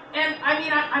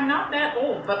 I'm not that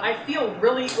old, but I feel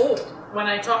really old when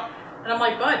I talk. And I'm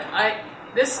like, Bud,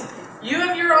 you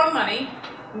have your own money.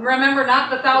 Remember, not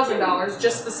the $1,000,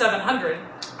 just the $700.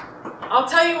 I'll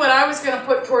tell you what I was going to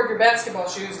put toward your basketball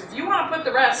shoes. If you want to put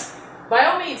the rest, by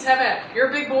all means, have at it. You're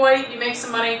a big boy. You make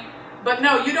some money. But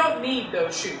no, you don't need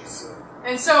those shoes.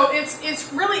 And so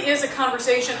it's really is a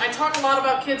conversation. I talk a lot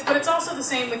about kids, but it's also the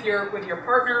same with your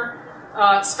partner,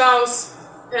 spouse.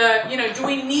 Do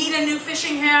we need a new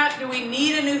fishing hat? Do we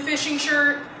need a new fishing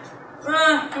shirt?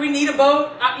 Do we need a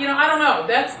boat? I don't know.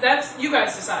 That's you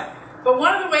guys decide. But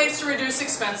one of the ways to reduce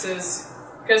expenses,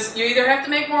 because you either have to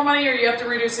make more money or you have to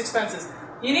reduce expenses,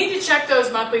 you need to check those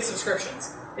monthly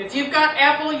subscriptions. If you've got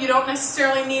Apple, you don't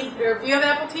necessarily need, or if you have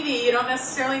Apple TV, you don't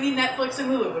necessarily need Netflix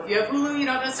and Hulu. If you have Hulu, you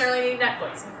don't necessarily need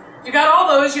Netflix. If you got all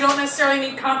those, you don't necessarily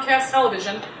need Comcast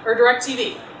Television or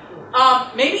DirecTV.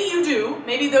 Maybe you do.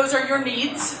 Maybe those are your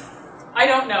needs. I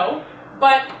don't know.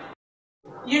 But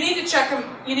you need to check them.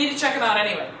 You need to check them out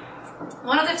anyway.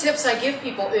 One of the tips I give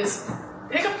people is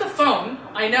pick up the phone.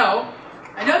 I know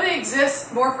they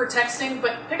exist more for texting,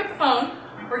 but pick up the phone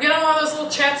or get on one of those little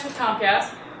chats with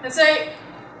Comcast and say,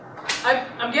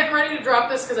 I'm getting ready to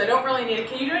drop this because I don't really need it.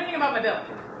 Can you do anything about my bill?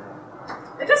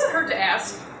 It doesn't hurt to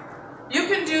ask. You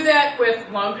can do that with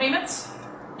loan payments.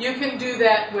 You can do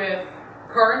that with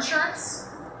car insurance.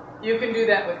 You can do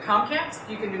that with Comcast.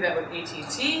 You can do that with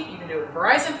AT&T. You can do it with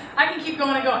Verizon. I can keep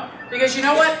going and going. Because you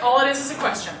know what? All it is a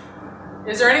question.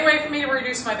 Is there any way for me to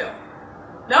reduce my bill?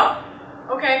 No?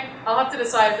 Okay. I'll have to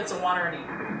decide if it's a want or a need.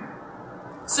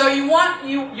 So you want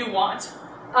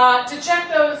to check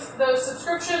those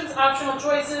subscriptions, optional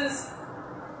choices.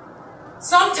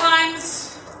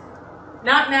 Sometimes,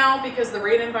 not now because the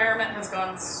rate environment has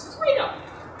gone straight up.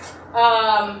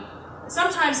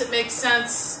 Sometimes it makes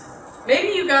sense. Maybe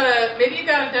you got a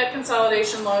debt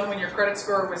consolidation loan when your credit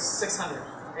score was 600.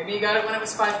 Maybe you got it when it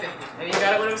was 550. Maybe you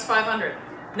got it when it was 500.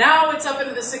 Now it's up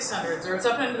into the 600s or it's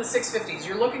up into the 650s.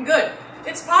 You're looking good.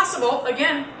 It's possible,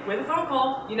 again, with a phone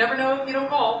call, you never know if you don't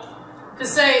call, to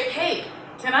say, hey,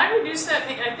 can I reduce that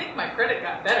payment? I think my credit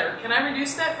got better. Can I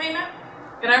reduce that payment?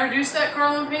 Can I reduce that car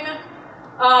loan payment?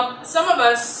 Some of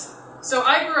us, so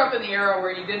I grew up in the era where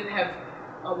you didn't have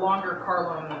a longer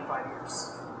car loan than 5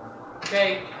 years.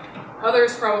 Okay?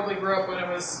 Others probably grew up when it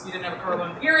was, you didn't have a car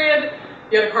loan period,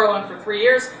 you had a car loan for 3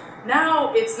 years.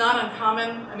 Now it's not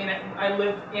uncommon. I mean, I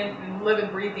live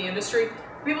and breathe the industry.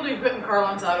 People do putting car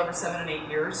loans out over 7 and 8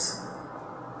 years.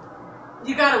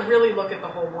 You got to really look at the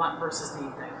whole want versus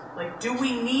need thing. Like, do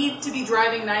we need to be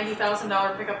driving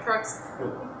 $90,000 pickup trucks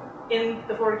in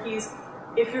the Florida Keys?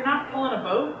 If you're not pulling a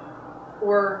boat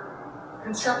or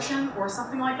construction or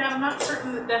something like that, I'm not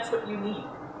certain that that's what you need.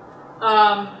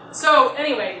 So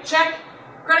anyway, check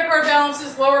credit card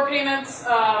balances, lower payments,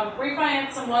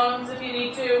 refinance some loans if you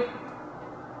need to.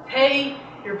 Pay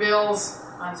your bills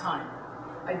on time.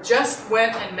 I just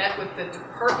went and met with the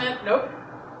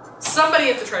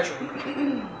somebody at the Treasury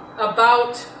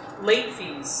about late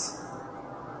fees.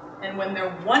 And when they're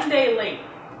 1 day late,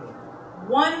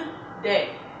 1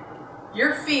 day,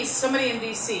 your fees, somebody in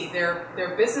DC,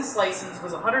 their business license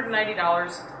was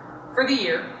 $190 for the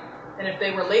year, and if they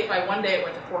were late by 1 day, it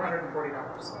went to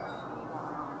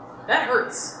 $440. That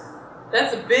hurts.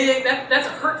 That's a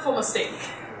hurtful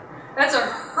mistake. That's a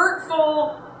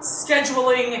hurtful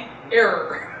scheduling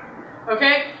error.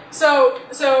 Okay? So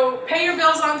pay your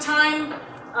bills on time,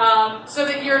 so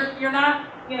that you're not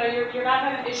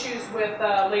having issues with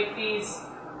late fees.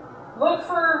 Look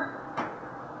for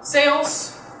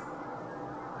sales,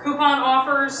 coupon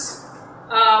offers.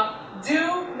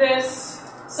 Do this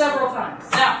several times.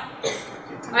 Now,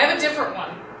 I have a different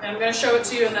one, and I'm going to show it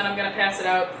to you, and then I'm going to pass it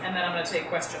out, and then I'm going to take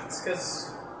questions,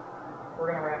 because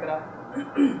we're going to wrap it up.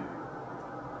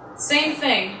 Same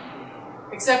thing,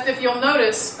 except if you'll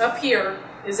notice, up here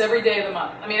is every day of the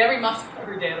month. I mean, every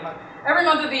day of the month. Every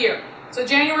month of the year. So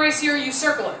January's here, you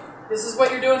circle it. This is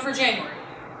what you're doing for January.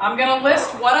 I'm going to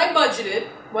list what I budgeted,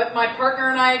 what my partner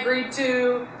and I agreed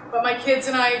to, what my kids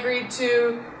and I agreed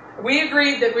to. We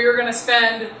agreed that we were going to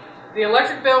spend, the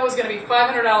electric bill was going to be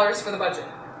 $500 for the budget.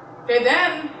 Okay,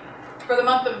 then, for the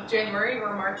month of January,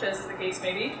 or March as the case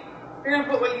may be, you're going to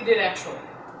put what you did actually.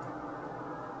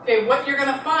 Okay, what you're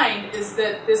going to find is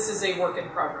that this is a work in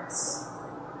progress.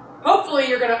 Hopefully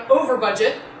you're going to over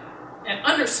budget and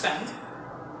underspend,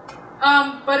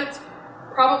 but it's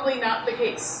probably not the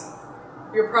case.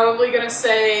 You're probably going to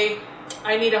say,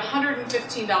 I need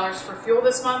 $115 for fuel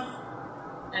this month,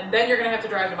 and then you're going to have to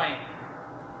drive to Miami.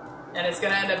 And it's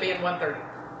going to end up being $130.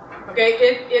 Okay,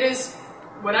 it is,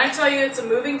 when I tell you it's a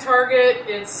moving target,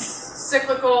 it's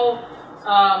cyclical,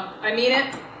 I mean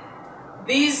it.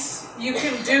 These, you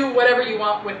can do whatever you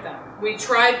want with them. We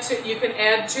tried to, you can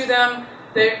add to them.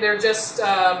 They're just,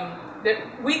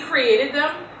 we created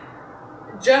them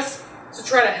just to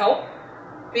try to help,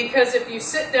 because if you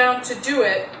sit down to do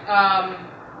it,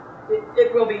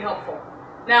 it will be helpful.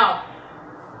 Now,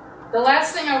 the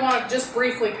last thing I want to just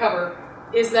briefly cover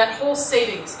is that whole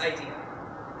savings idea.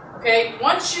 Okay,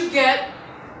 once you get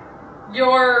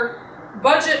your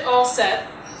budget all set,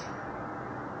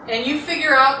 and you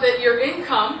figure out that your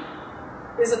income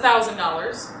is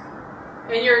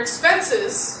 $1,000, and your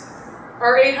expenses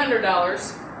are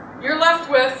 $800, you're left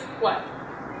with what?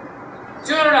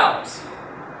 $200.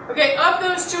 Okay, of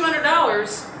those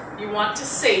 $200, you want to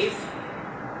save,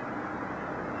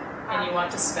 and you want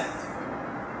to spend.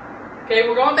 Okay,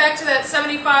 we're going back to that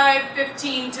 75,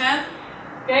 15, 10.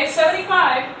 Okay,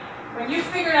 75, when you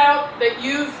figured out that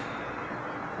you've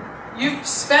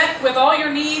spent with all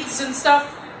your needs and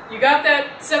stuff, you got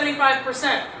that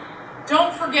 75%.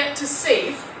 Don't forget to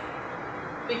save,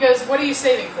 because what are you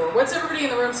saving for? What's everybody in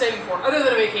the room saving for, other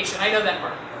than a vacation? I know that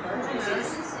part.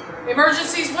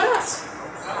 Emergencies. What else?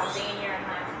 Being here in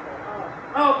high school.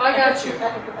 Oh, I got you. I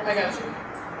got you.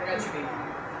 I got you, B.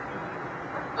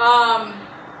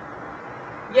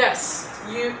 Yes,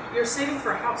 you're saving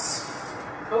for a house,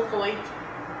 hopefully.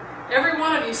 Every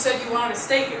one of you said you wanted to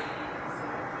stay here.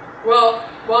 Well,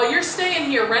 while you're staying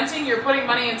here renting, you're putting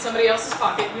money in somebody else's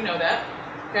pocket. You know that,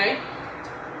 okay?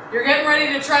 You're getting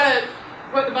ready to try to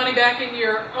put the money back in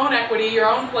your own equity, your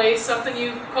own place, something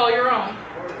you call your own.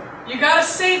 You gotta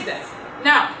save that.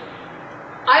 Now,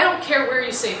 I don't care where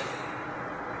you save it.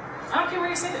 I don't care where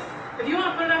you save it. If you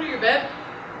want to put it under your bed,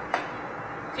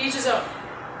 to each his own.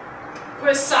 Put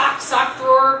a sock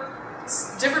drawer.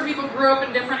 Different people grew up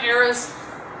in different eras.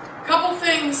 Couple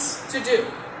things to do.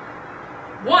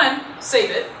 One, save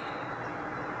it.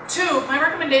 Two, my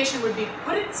recommendation would be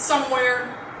put it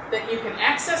somewhere that you can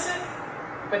access it,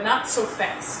 but not so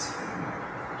fast.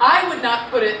 I would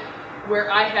not put it where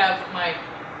I have my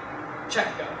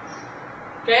check go.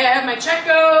 Okay, I have my check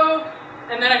go,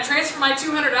 and then I transfer my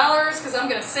 $200 because I'm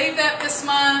going to save that this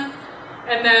month.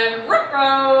 And then,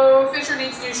 Fisher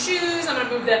needs new shoes. I'm going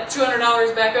to move that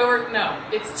 $200 back over. No,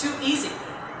 it's too easy.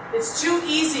 It's too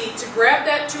easy to grab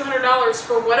that $200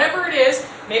 for whatever it is.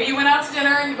 Maybe you went out to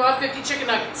dinner and you bought 50 chicken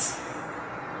nuggets.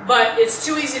 But it's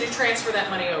too easy to transfer that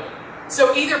money over.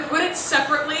 So either put it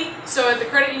separately. So at the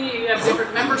credit union, you have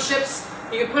different memberships.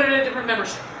 You can put it in a different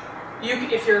membership.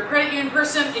 If you're a credit union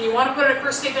person and you want to put it at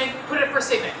First State Bank, put it at First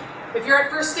State Bank. If you're at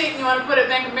First State and you want to put it at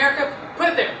Bank of America, put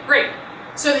it there. Great.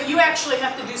 So that you actually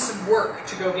have to do some work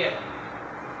to go get it.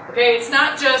 Okay, it's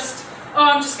not just, oh,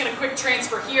 I'm just going to quick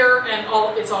transfer here and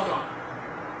it's all gone.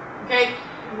 Okay,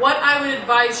 what I would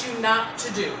advise you not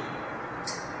to do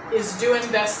is do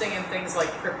investing in things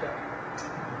like crypto.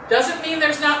 Doesn't mean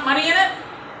there's not money in it.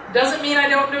 Doesn't mean I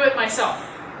don't do it myself.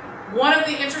 One of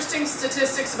the interesting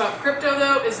statistics about crypto,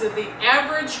 though, is that the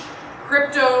average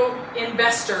crypto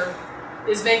investor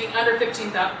is making under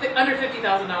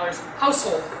 $50,000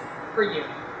 household per year.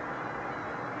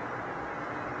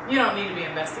 You don't need to be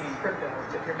investing in crypto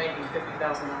if you're making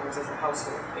 $50,000 as a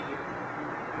household a year.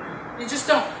 You just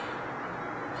don't.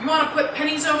 If you want to put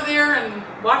pennies over there and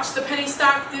watch the penny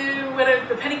stock do whatever,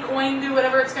 the penny coin do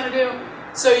whatever it's going to do,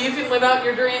 so you can live out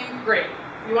your dream, great.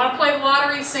 You want to play the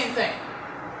lottery, same thing.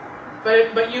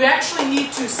 But you actually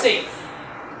need to save.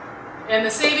 And the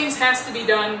savings has to be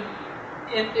done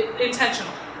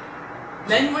intentionally.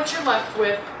 Then what you're left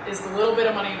with is the little bit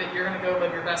of money that you're going to go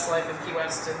live your best life in Key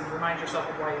West and remind yourself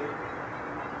of why you live.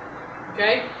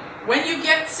 Okay? When you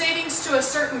get savings to a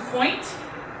certain point,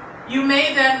 you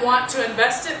may then want to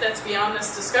invest it. That's beyond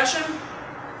this discussion.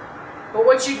 But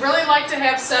what you'd really like to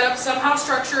have set up, somehow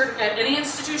structured at any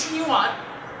institution you want,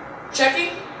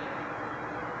 checking,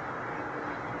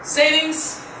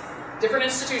 savings, different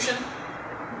institution,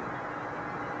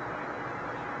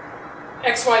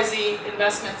 XYZ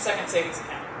investment, second savings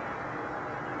account.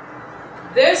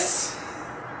 This,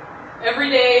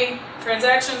 everyday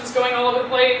transactions going all over the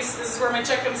place, this is where my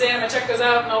check comes in, my check goes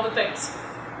out, and all the things.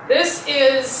 This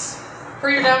is for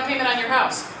your down payment on your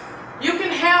house. You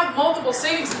can have multiple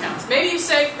savings accounts. Maybe you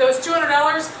say, those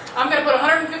 $200, I'm going to put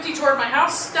 $150 toward my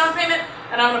house down payment,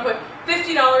 and I'm going to put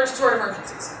 $50 toward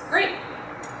emergencies. Great.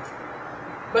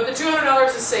 But the $200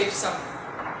 is saved somewhere.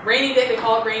 Rainy day, they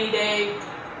call it rainy day.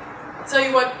 I'll tell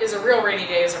you what is a real rainy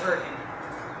day is a hurricane.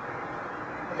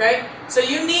 Okay? So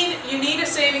you need a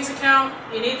savings account.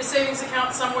 You need the savings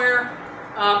account somewhere.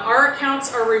 Our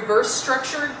accounts are reverse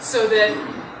structured so that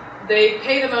they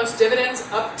pay the most dividends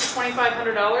up to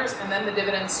 $2,500, and then the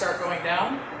dividends start going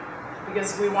down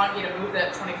because we want you to move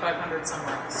that $2,500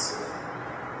 somewhere else.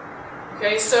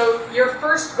 Okay, so your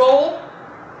first goal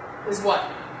is what?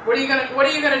 What are you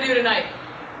gonna do tonight,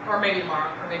 or maybe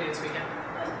tomorrow, or maybe this weekend?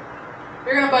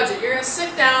 You're gonna budget. You're gonna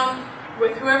sit down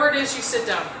with whoever it is you sit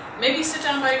down with. Maybe sit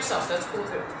down by yourself. That's cool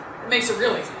too. It makes it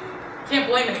real easy. Can't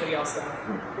blame anybody else though.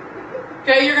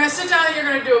 Okay, you're gonna sit down and you're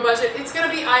gonna do a budget. It's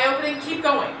gonna be eye-opening. Keep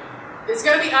going. It's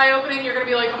gonna be eye-opening. You're gonna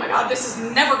be like, oh my God, this is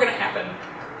never gonna happen.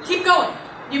 Keep going.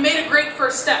 You made a great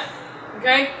first step.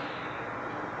 Okay?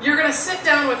 You're gonna sit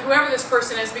down with whoever this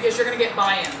person is because you're gonna get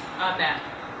buy-in on that.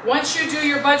 Once you do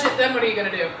your budget, then what are you gonna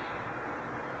do?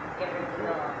 Get rid of the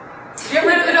dog. Get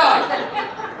rid of the dog.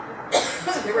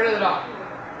 Get rid of the dog.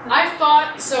 I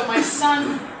thought, so my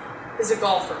son is a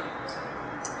golfer,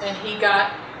 and he's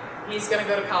going to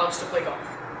go to college to play golf.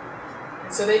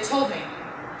 And so they told me,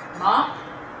 Mom,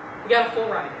 you got a full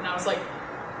ride. And I was like,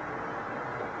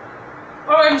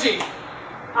 OMG,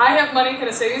 I have money in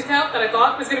a savings account that I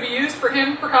thought was going to be used for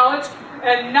him for college,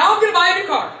 and now I'm going to buy a new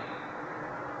car.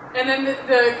 And then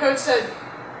the coach said,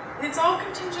 it's all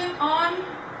contingent on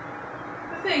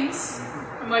the things.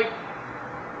 I'm like,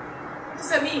 what does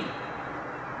that mean?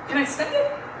 Can I spend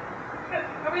it?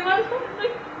 Are we allowed to spend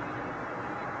it?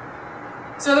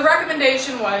 So the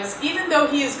recommendation was, even though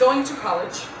he is going to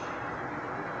college,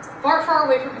 far, far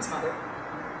away from his mother,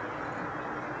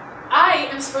 I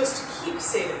am supposed to keep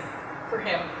saving for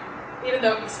him, even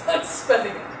though he's not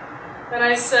spending it. And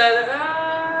I said,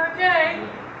 okay.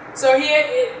 So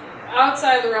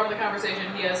outside the realm of the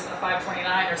conversation, he has a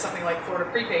 529 or something like Florida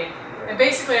prepaid. And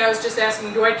basically I was just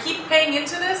asking, do I keep paying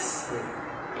into this?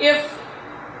 If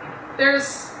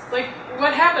there's, like,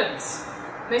 what happens?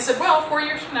 And they said, well, 4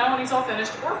 years from now when he's all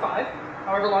finished, or 5,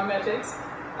 however long that takes,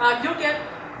 you'll get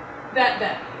that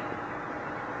then.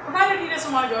 Provided he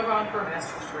doesn't want to go on for a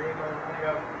master's degree, or want to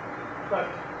go, look,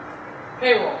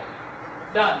 payroll,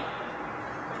 done.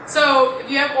 So if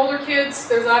you have older kids,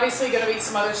 there's obviously going to be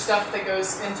some other stuff that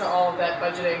goes into all of that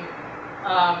budgeting,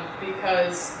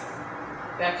 because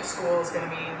back to school is going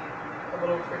to mean a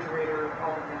little refrigerator,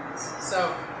 all the things.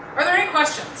 So, are there any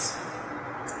questions?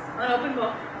 An open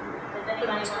book. Does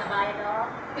anybody want to buy a dog?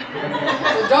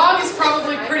 The dog is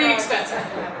probably pretty expensive.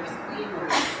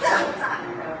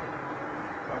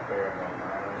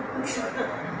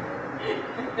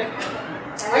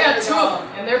 I got 2 of them,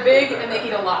 and they're big and they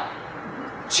eat a lot.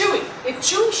 Chewy. If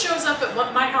Chewy shows up at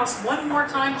my house one more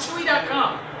time,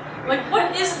 Chewy.com. Like,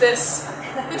 what is this?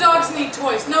 The dogs need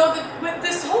toys. No, with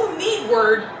this whole need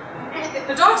word,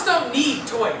 the dogs don't need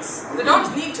toys. The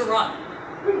dogs need to run.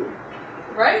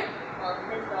 Right? Well,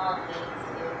 his dog needs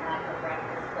to have a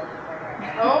breakfast cooked for her.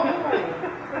 Oh.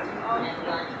 And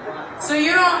lunch box. So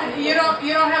you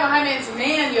don't have a high maintenance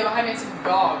man, you have a high maintenance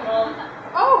dog. Well,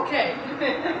 Oh, okay.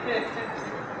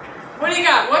 What do you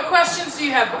got? What questions do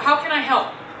you have? How can I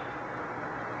help?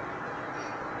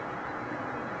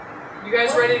 You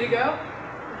guys ready to go?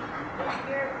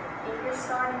 If you're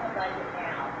starting a budget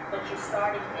now, but you're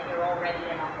starting and you're already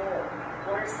in a hole,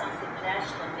 what are some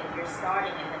suggestions if you're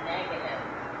starting in the negative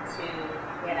to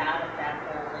get out of that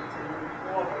hole and to move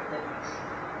forward with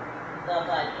the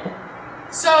budget?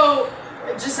 So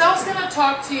Giselle's going to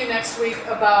talk to you next week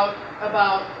about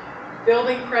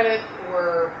building credit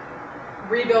or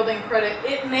rebuilding credit.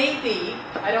 It may be,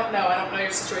 I don't know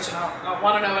your situation. I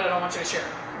want to know it, I don't want you to share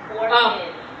it. 4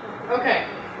 kids. Okay.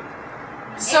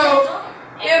 So,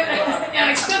 an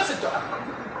expensive dog.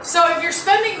 So if you're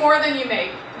spending more than you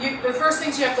make, the first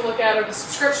things you have to look at are the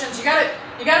subscriptions. You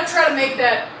gotta try to make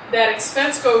that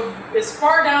expense go as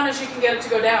far down as you can get it to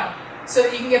go down, so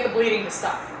that you can get the bleeding to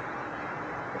stop.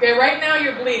 Okay, right now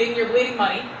you're bleeding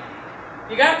money.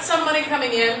 You got some money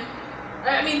coming in.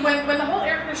 I mean, when the whole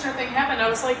air conditioner thing happened, I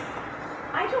was like,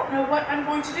 I don't know what I'm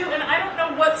going to do, and I don't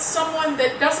know what someone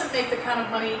that doesn't make the kind of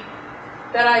money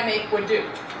that I make would do.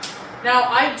 Now,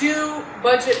 I do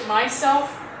budget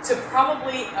myself to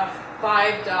probably a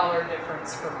 $5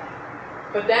 difference per month.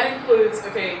 But that includes,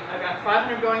 okay, I got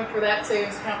 $500 going for that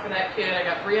savings account for that kid, I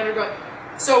got $300 going.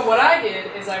 So what I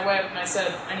did is I went and I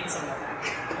said, I need some of that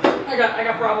back. I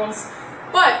got problems.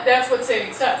 But that's what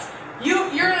savings does.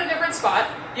 You're in a different spot.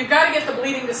 You've got to get the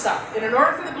bleeding to stop. And in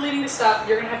order for the bleeding to stop,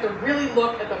 you're going to have to really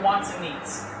look at the wants and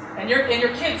needs. And your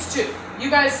kids too. You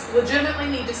guys legitimately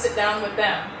need to sit down with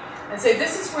them and say,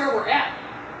 this is where we're at.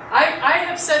 I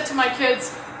have said to my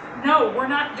kids, no, we're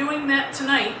not doing that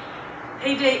tonight.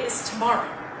 Payday is tomorrow.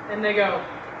 And they go,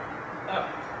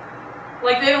 oh.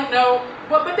 Like they don't know,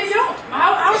 but they don't.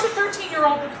 How's a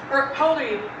 13-year-old, or how old are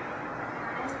you?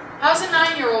 How's a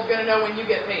 9-year-old going to know when you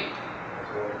get paid?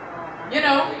 You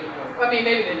know, I mean,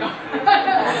 maybe they don't.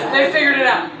 They figured it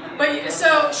out. But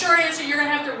so, short answer, you're going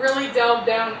to have to really delve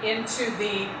down into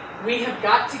we have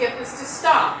got to get this to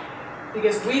stop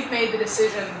because we've made the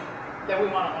decision that we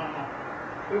want to own a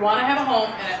home. We want to have a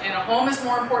home, and a home is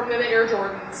more important than the Air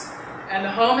Jordans, and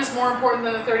the home is more important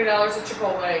than the $30 at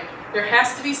Chipotle. There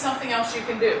has to be something else you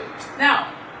can do.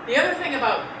 Now, the other thing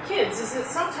about kids is that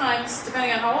sometimes,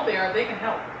 depending on how old they are, they can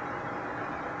help.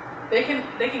 They can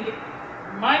get.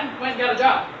 Mine went and got a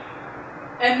job.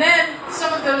 And then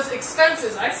some of those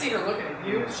expenses, I see her looking at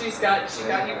you. She got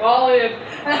you all in.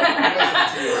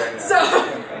 So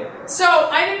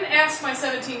I didn't ask my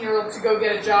 17-year-old to go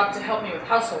get a job to help me with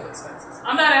household expenses.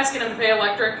 I'm not asking him to pay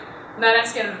electric. I'm not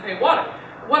asking him to pay water.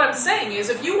 What I'm saying is,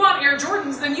 if you want Air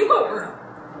Jordans, then you go earn them.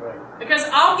 Because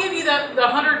I'll give you the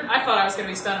 $100. I thought I was going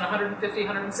to be spending $150,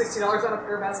 $160 on a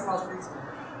pair of basketball shoes.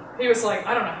 He was like,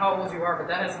 I don't know how old you are, but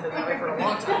that hasn't been that way for a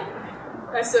long time.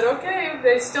 I said, okay,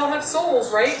 they still have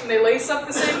soles, right? And they lace up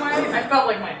the same way. I felt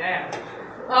like my dad.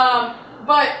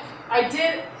 But I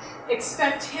did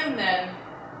expect him then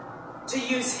to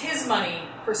use his money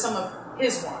for some of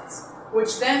his wants,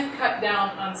 which then cut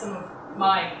down on some of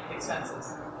my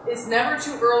expenses. It's never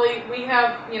too early. We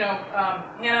have, Hannah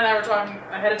and I were talking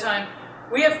ahead of time.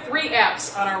 We have 3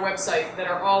 apps on our website that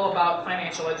are all about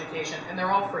financial education, and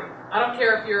they're all free. I don't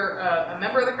care if you're a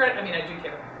member of the credit, I mean, I do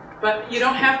care, but you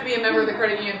don't have to be a member of the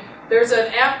credit union. There's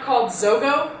an app called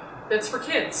Zogo that's for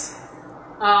kids.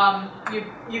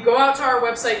 You go out to our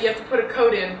website, you have to put a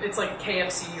code in, it's like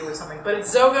KFCU or something, but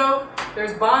it's Zogo,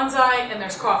 there's Bonsai, and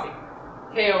there's Coffee,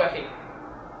 K-O-F-E.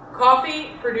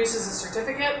 Coffee produces a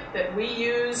certificate that we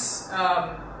use,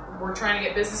 we're trying to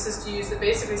get businesses to use, that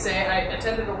basically say, I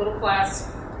attended a little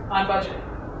class on budgeting.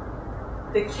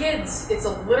 The kids, it's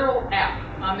a literal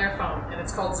app on their phone, and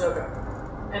it's called Zogo.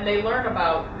 And they learn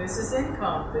about, this is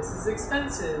income, this is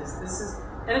expenses,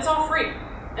 and it's all free.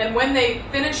 And when they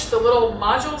finish the little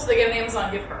modules, they get an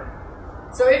Amazon gift card.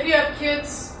 So if you have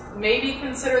kids, maybe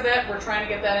consider that. We're trying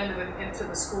to get that into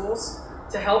the schools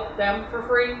to help them for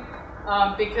free.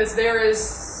 Because there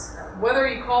is, whether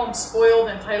you call them spoiled,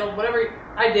 entitled, whatever,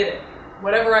 I did it.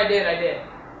 Whatever I did, I did.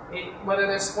 Whether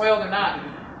they're spoiled or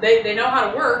not. They know how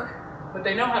to work, but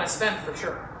they know how to spend for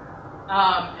sure.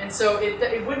 And so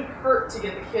it wouldn't hurt to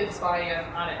get the kids buy-in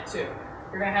on it too.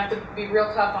 You're going to have to be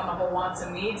real tough on the whole wants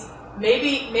and needs.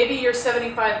 Maybe your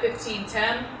 75, 15,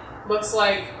 10 looks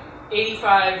like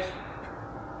 85,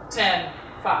 10,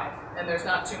 5, and there's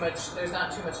not too much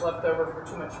left over for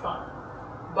too much fun.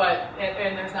 But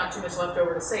and there's not too much left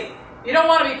over to save. You don't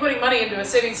want to be putting money into a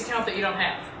savings account that you don't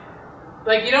have.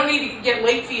 Like, you don't need to get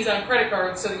late fees on credit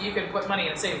cards so that you can put money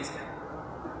in a savings account.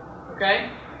 Okay?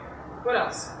 What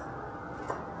else?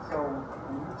 So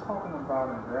when you're talking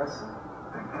about investing,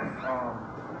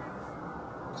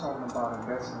 talking about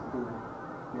investing through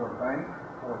your bank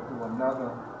or through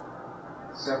another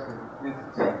separate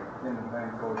entity in the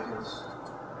bank, or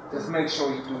just make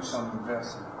sure you do some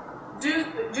investing.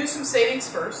 Do some savings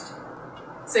first.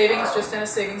 Savings just in a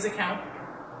savings account.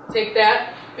 Take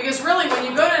that, because really when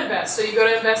you go to invest, so you go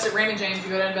to invest at Raymond James, you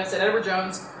go to invest at Edward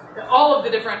Jones, all of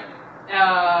the different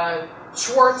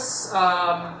Schwartz,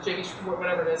 JB,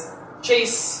 whatever it is,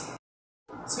 Chase,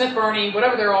 Smith Barney,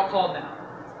 whatever they're all called now.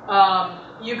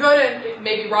 You go to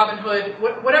maybe Robinhood,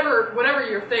 whatever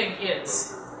your thing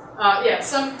is.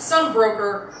 Some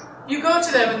broker. You go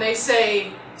to them and they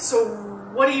say, "So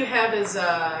what do you have as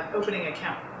opening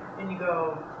account?" And you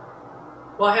go,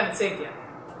 "Well, I haven't saved yet."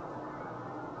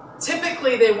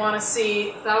 Typically, they want to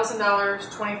see $1,000,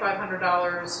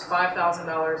 $2,500,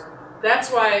 $5,000.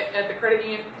 That's why at the credit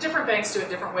union, different banks do it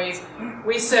different ways.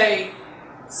 We say,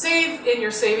 save in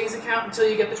your savings account until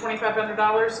you get the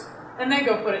 $2,500, and then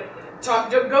go put it.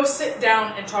 Go sit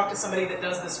down and talk to somebody that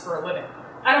does this for a living.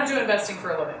 I don't do investing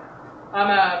for a living.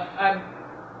 I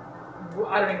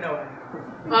don't even know what I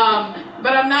am.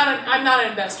 But I'm not an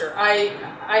investor.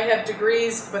 I have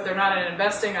degrees, but they're not in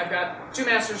investing. I've got 2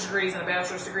 master's degrees and a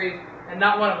bachelor's degree, and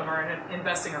not one of them are in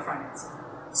investing or finance.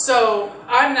 So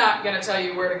I'm not going to tell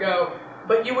you where to go,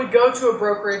 but you would go to a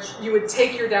brokerage, you would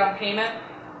take your down payment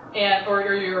or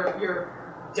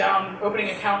your down opening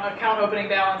account opening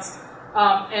balance,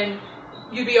 and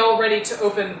you'd be all ready to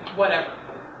open whatever.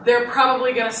 They're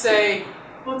probably going to say,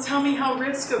 "Well, tell me how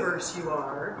risk averse you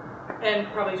are," and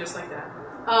probably just like that.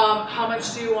 How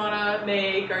much do you want to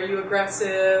make? Are you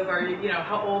aggressive? Are you,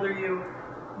 how old are you?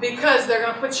 Because they're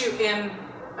going to put you in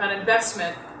an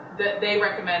investment that they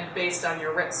recommend based on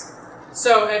your risk.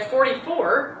 So at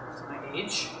 44, my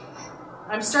age,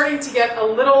 I'm starting to get a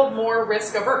little more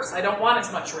risk averse. I don't want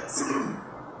as much risk.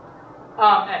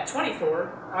 At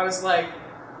 24, I was like,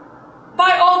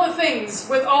 buy all the things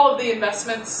with all of the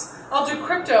investments. I'll do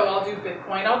crypto, I'll do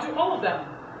Bitcoin, I'll do all of them.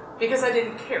 Because I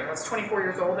didn't care. I was 24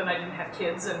 years old and I didn't have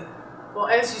kids. And well,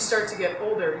 as you start to get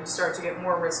older, you start to get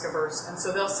more risk averse. And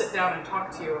so they'll sit down and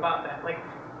talk to you about that. Like,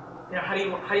 how do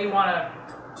you want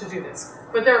to do this?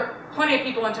 But there are plenty of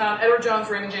people in town. Edward Jones,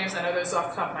 Raymond James, I know those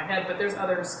off the top of my head, but there's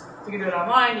others. You can do it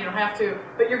online, you don't have to.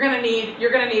 But you're gonna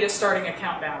need a starting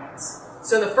account balance.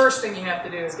 So the first thing you have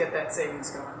to do is get that savings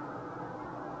going.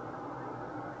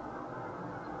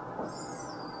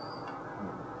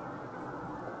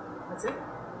 That's it.